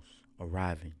animals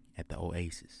arriving at the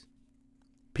oasis.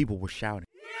 People were shouting.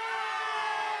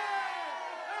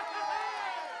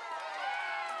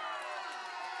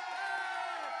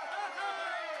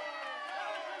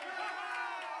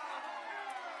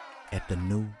 At the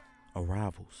new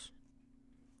arrivals,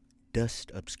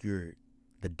 dust obscured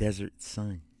the desert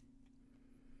sun,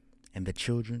 and the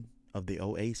children of the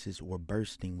oasis were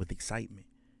bursting with excitement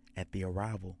at the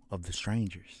arrival of the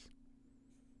strangers.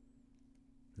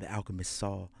 The alchemist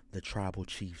saw the tribal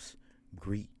chiefs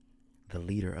greet the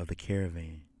leader of the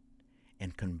caravan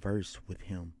and converse with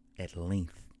him at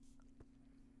length.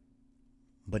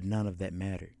 But none of that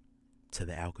mattered to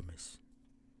the alchemist.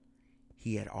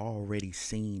 He had already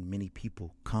seen many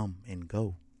people come and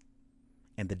go,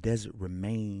 and the desert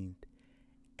remained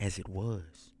as it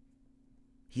was.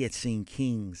 He had seen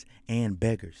kings and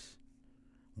beggars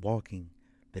walking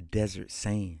the desert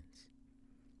sands.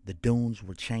 The dunes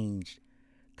were changed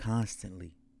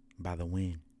constantly by the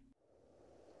wind.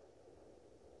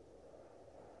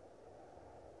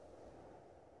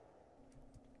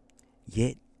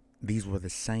 Yet these were the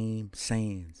same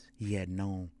sands he had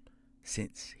known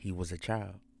since he was a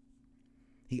child.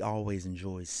 He always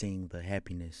enjoyed seeing the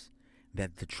happiness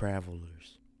that the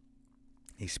travelers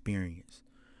experience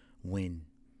when,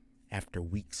 after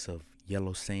weeks of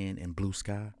yellow sand and blue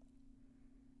sky,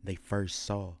 they first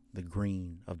saw the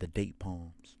green of the date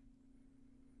palms.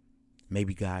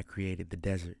 Maybe God created the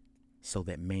desert so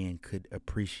that man could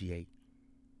appreciate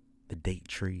the date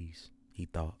trees, he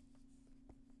thought.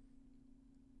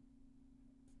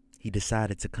 He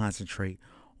decided to concentrate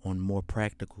on more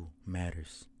practical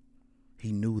matters.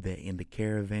 He knew that in the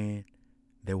caravan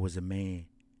there was a man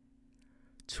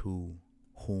to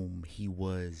whom he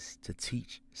was to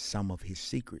teach some of his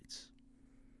secrets.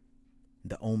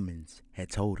 The omens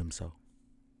had told him so.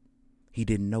 He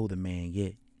didn't know the man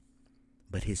yet,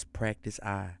 but his practiced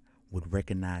eye would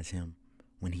recognize him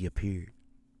when he appeared.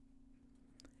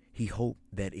 He hoped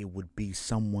that it would be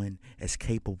someone as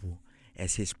capable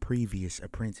as his previous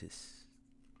apprentice.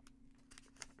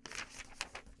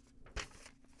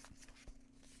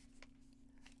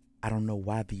 I don't know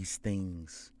why these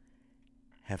things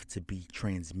have to be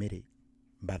transmitted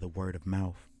by the word of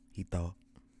mouth, he thought.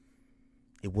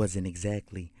 It wasn't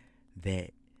exactly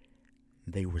that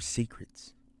they were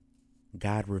secrets.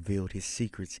 God revealed his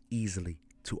secrets easily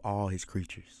to all his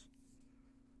creatures.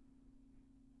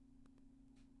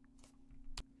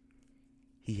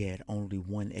 He had only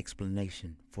one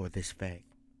explanation for this fact.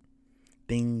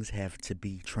 Things have to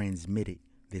be transmitted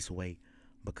this way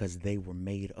because they were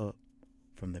made up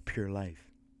from the pure life.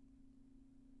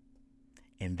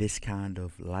 And this kind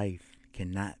of life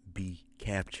cannot be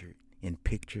captured in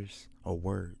pictures or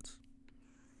words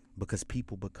because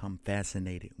people become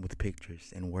fascinated with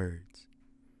pictures and words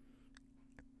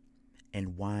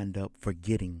and wind up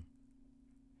forgetting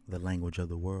the language of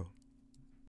the world.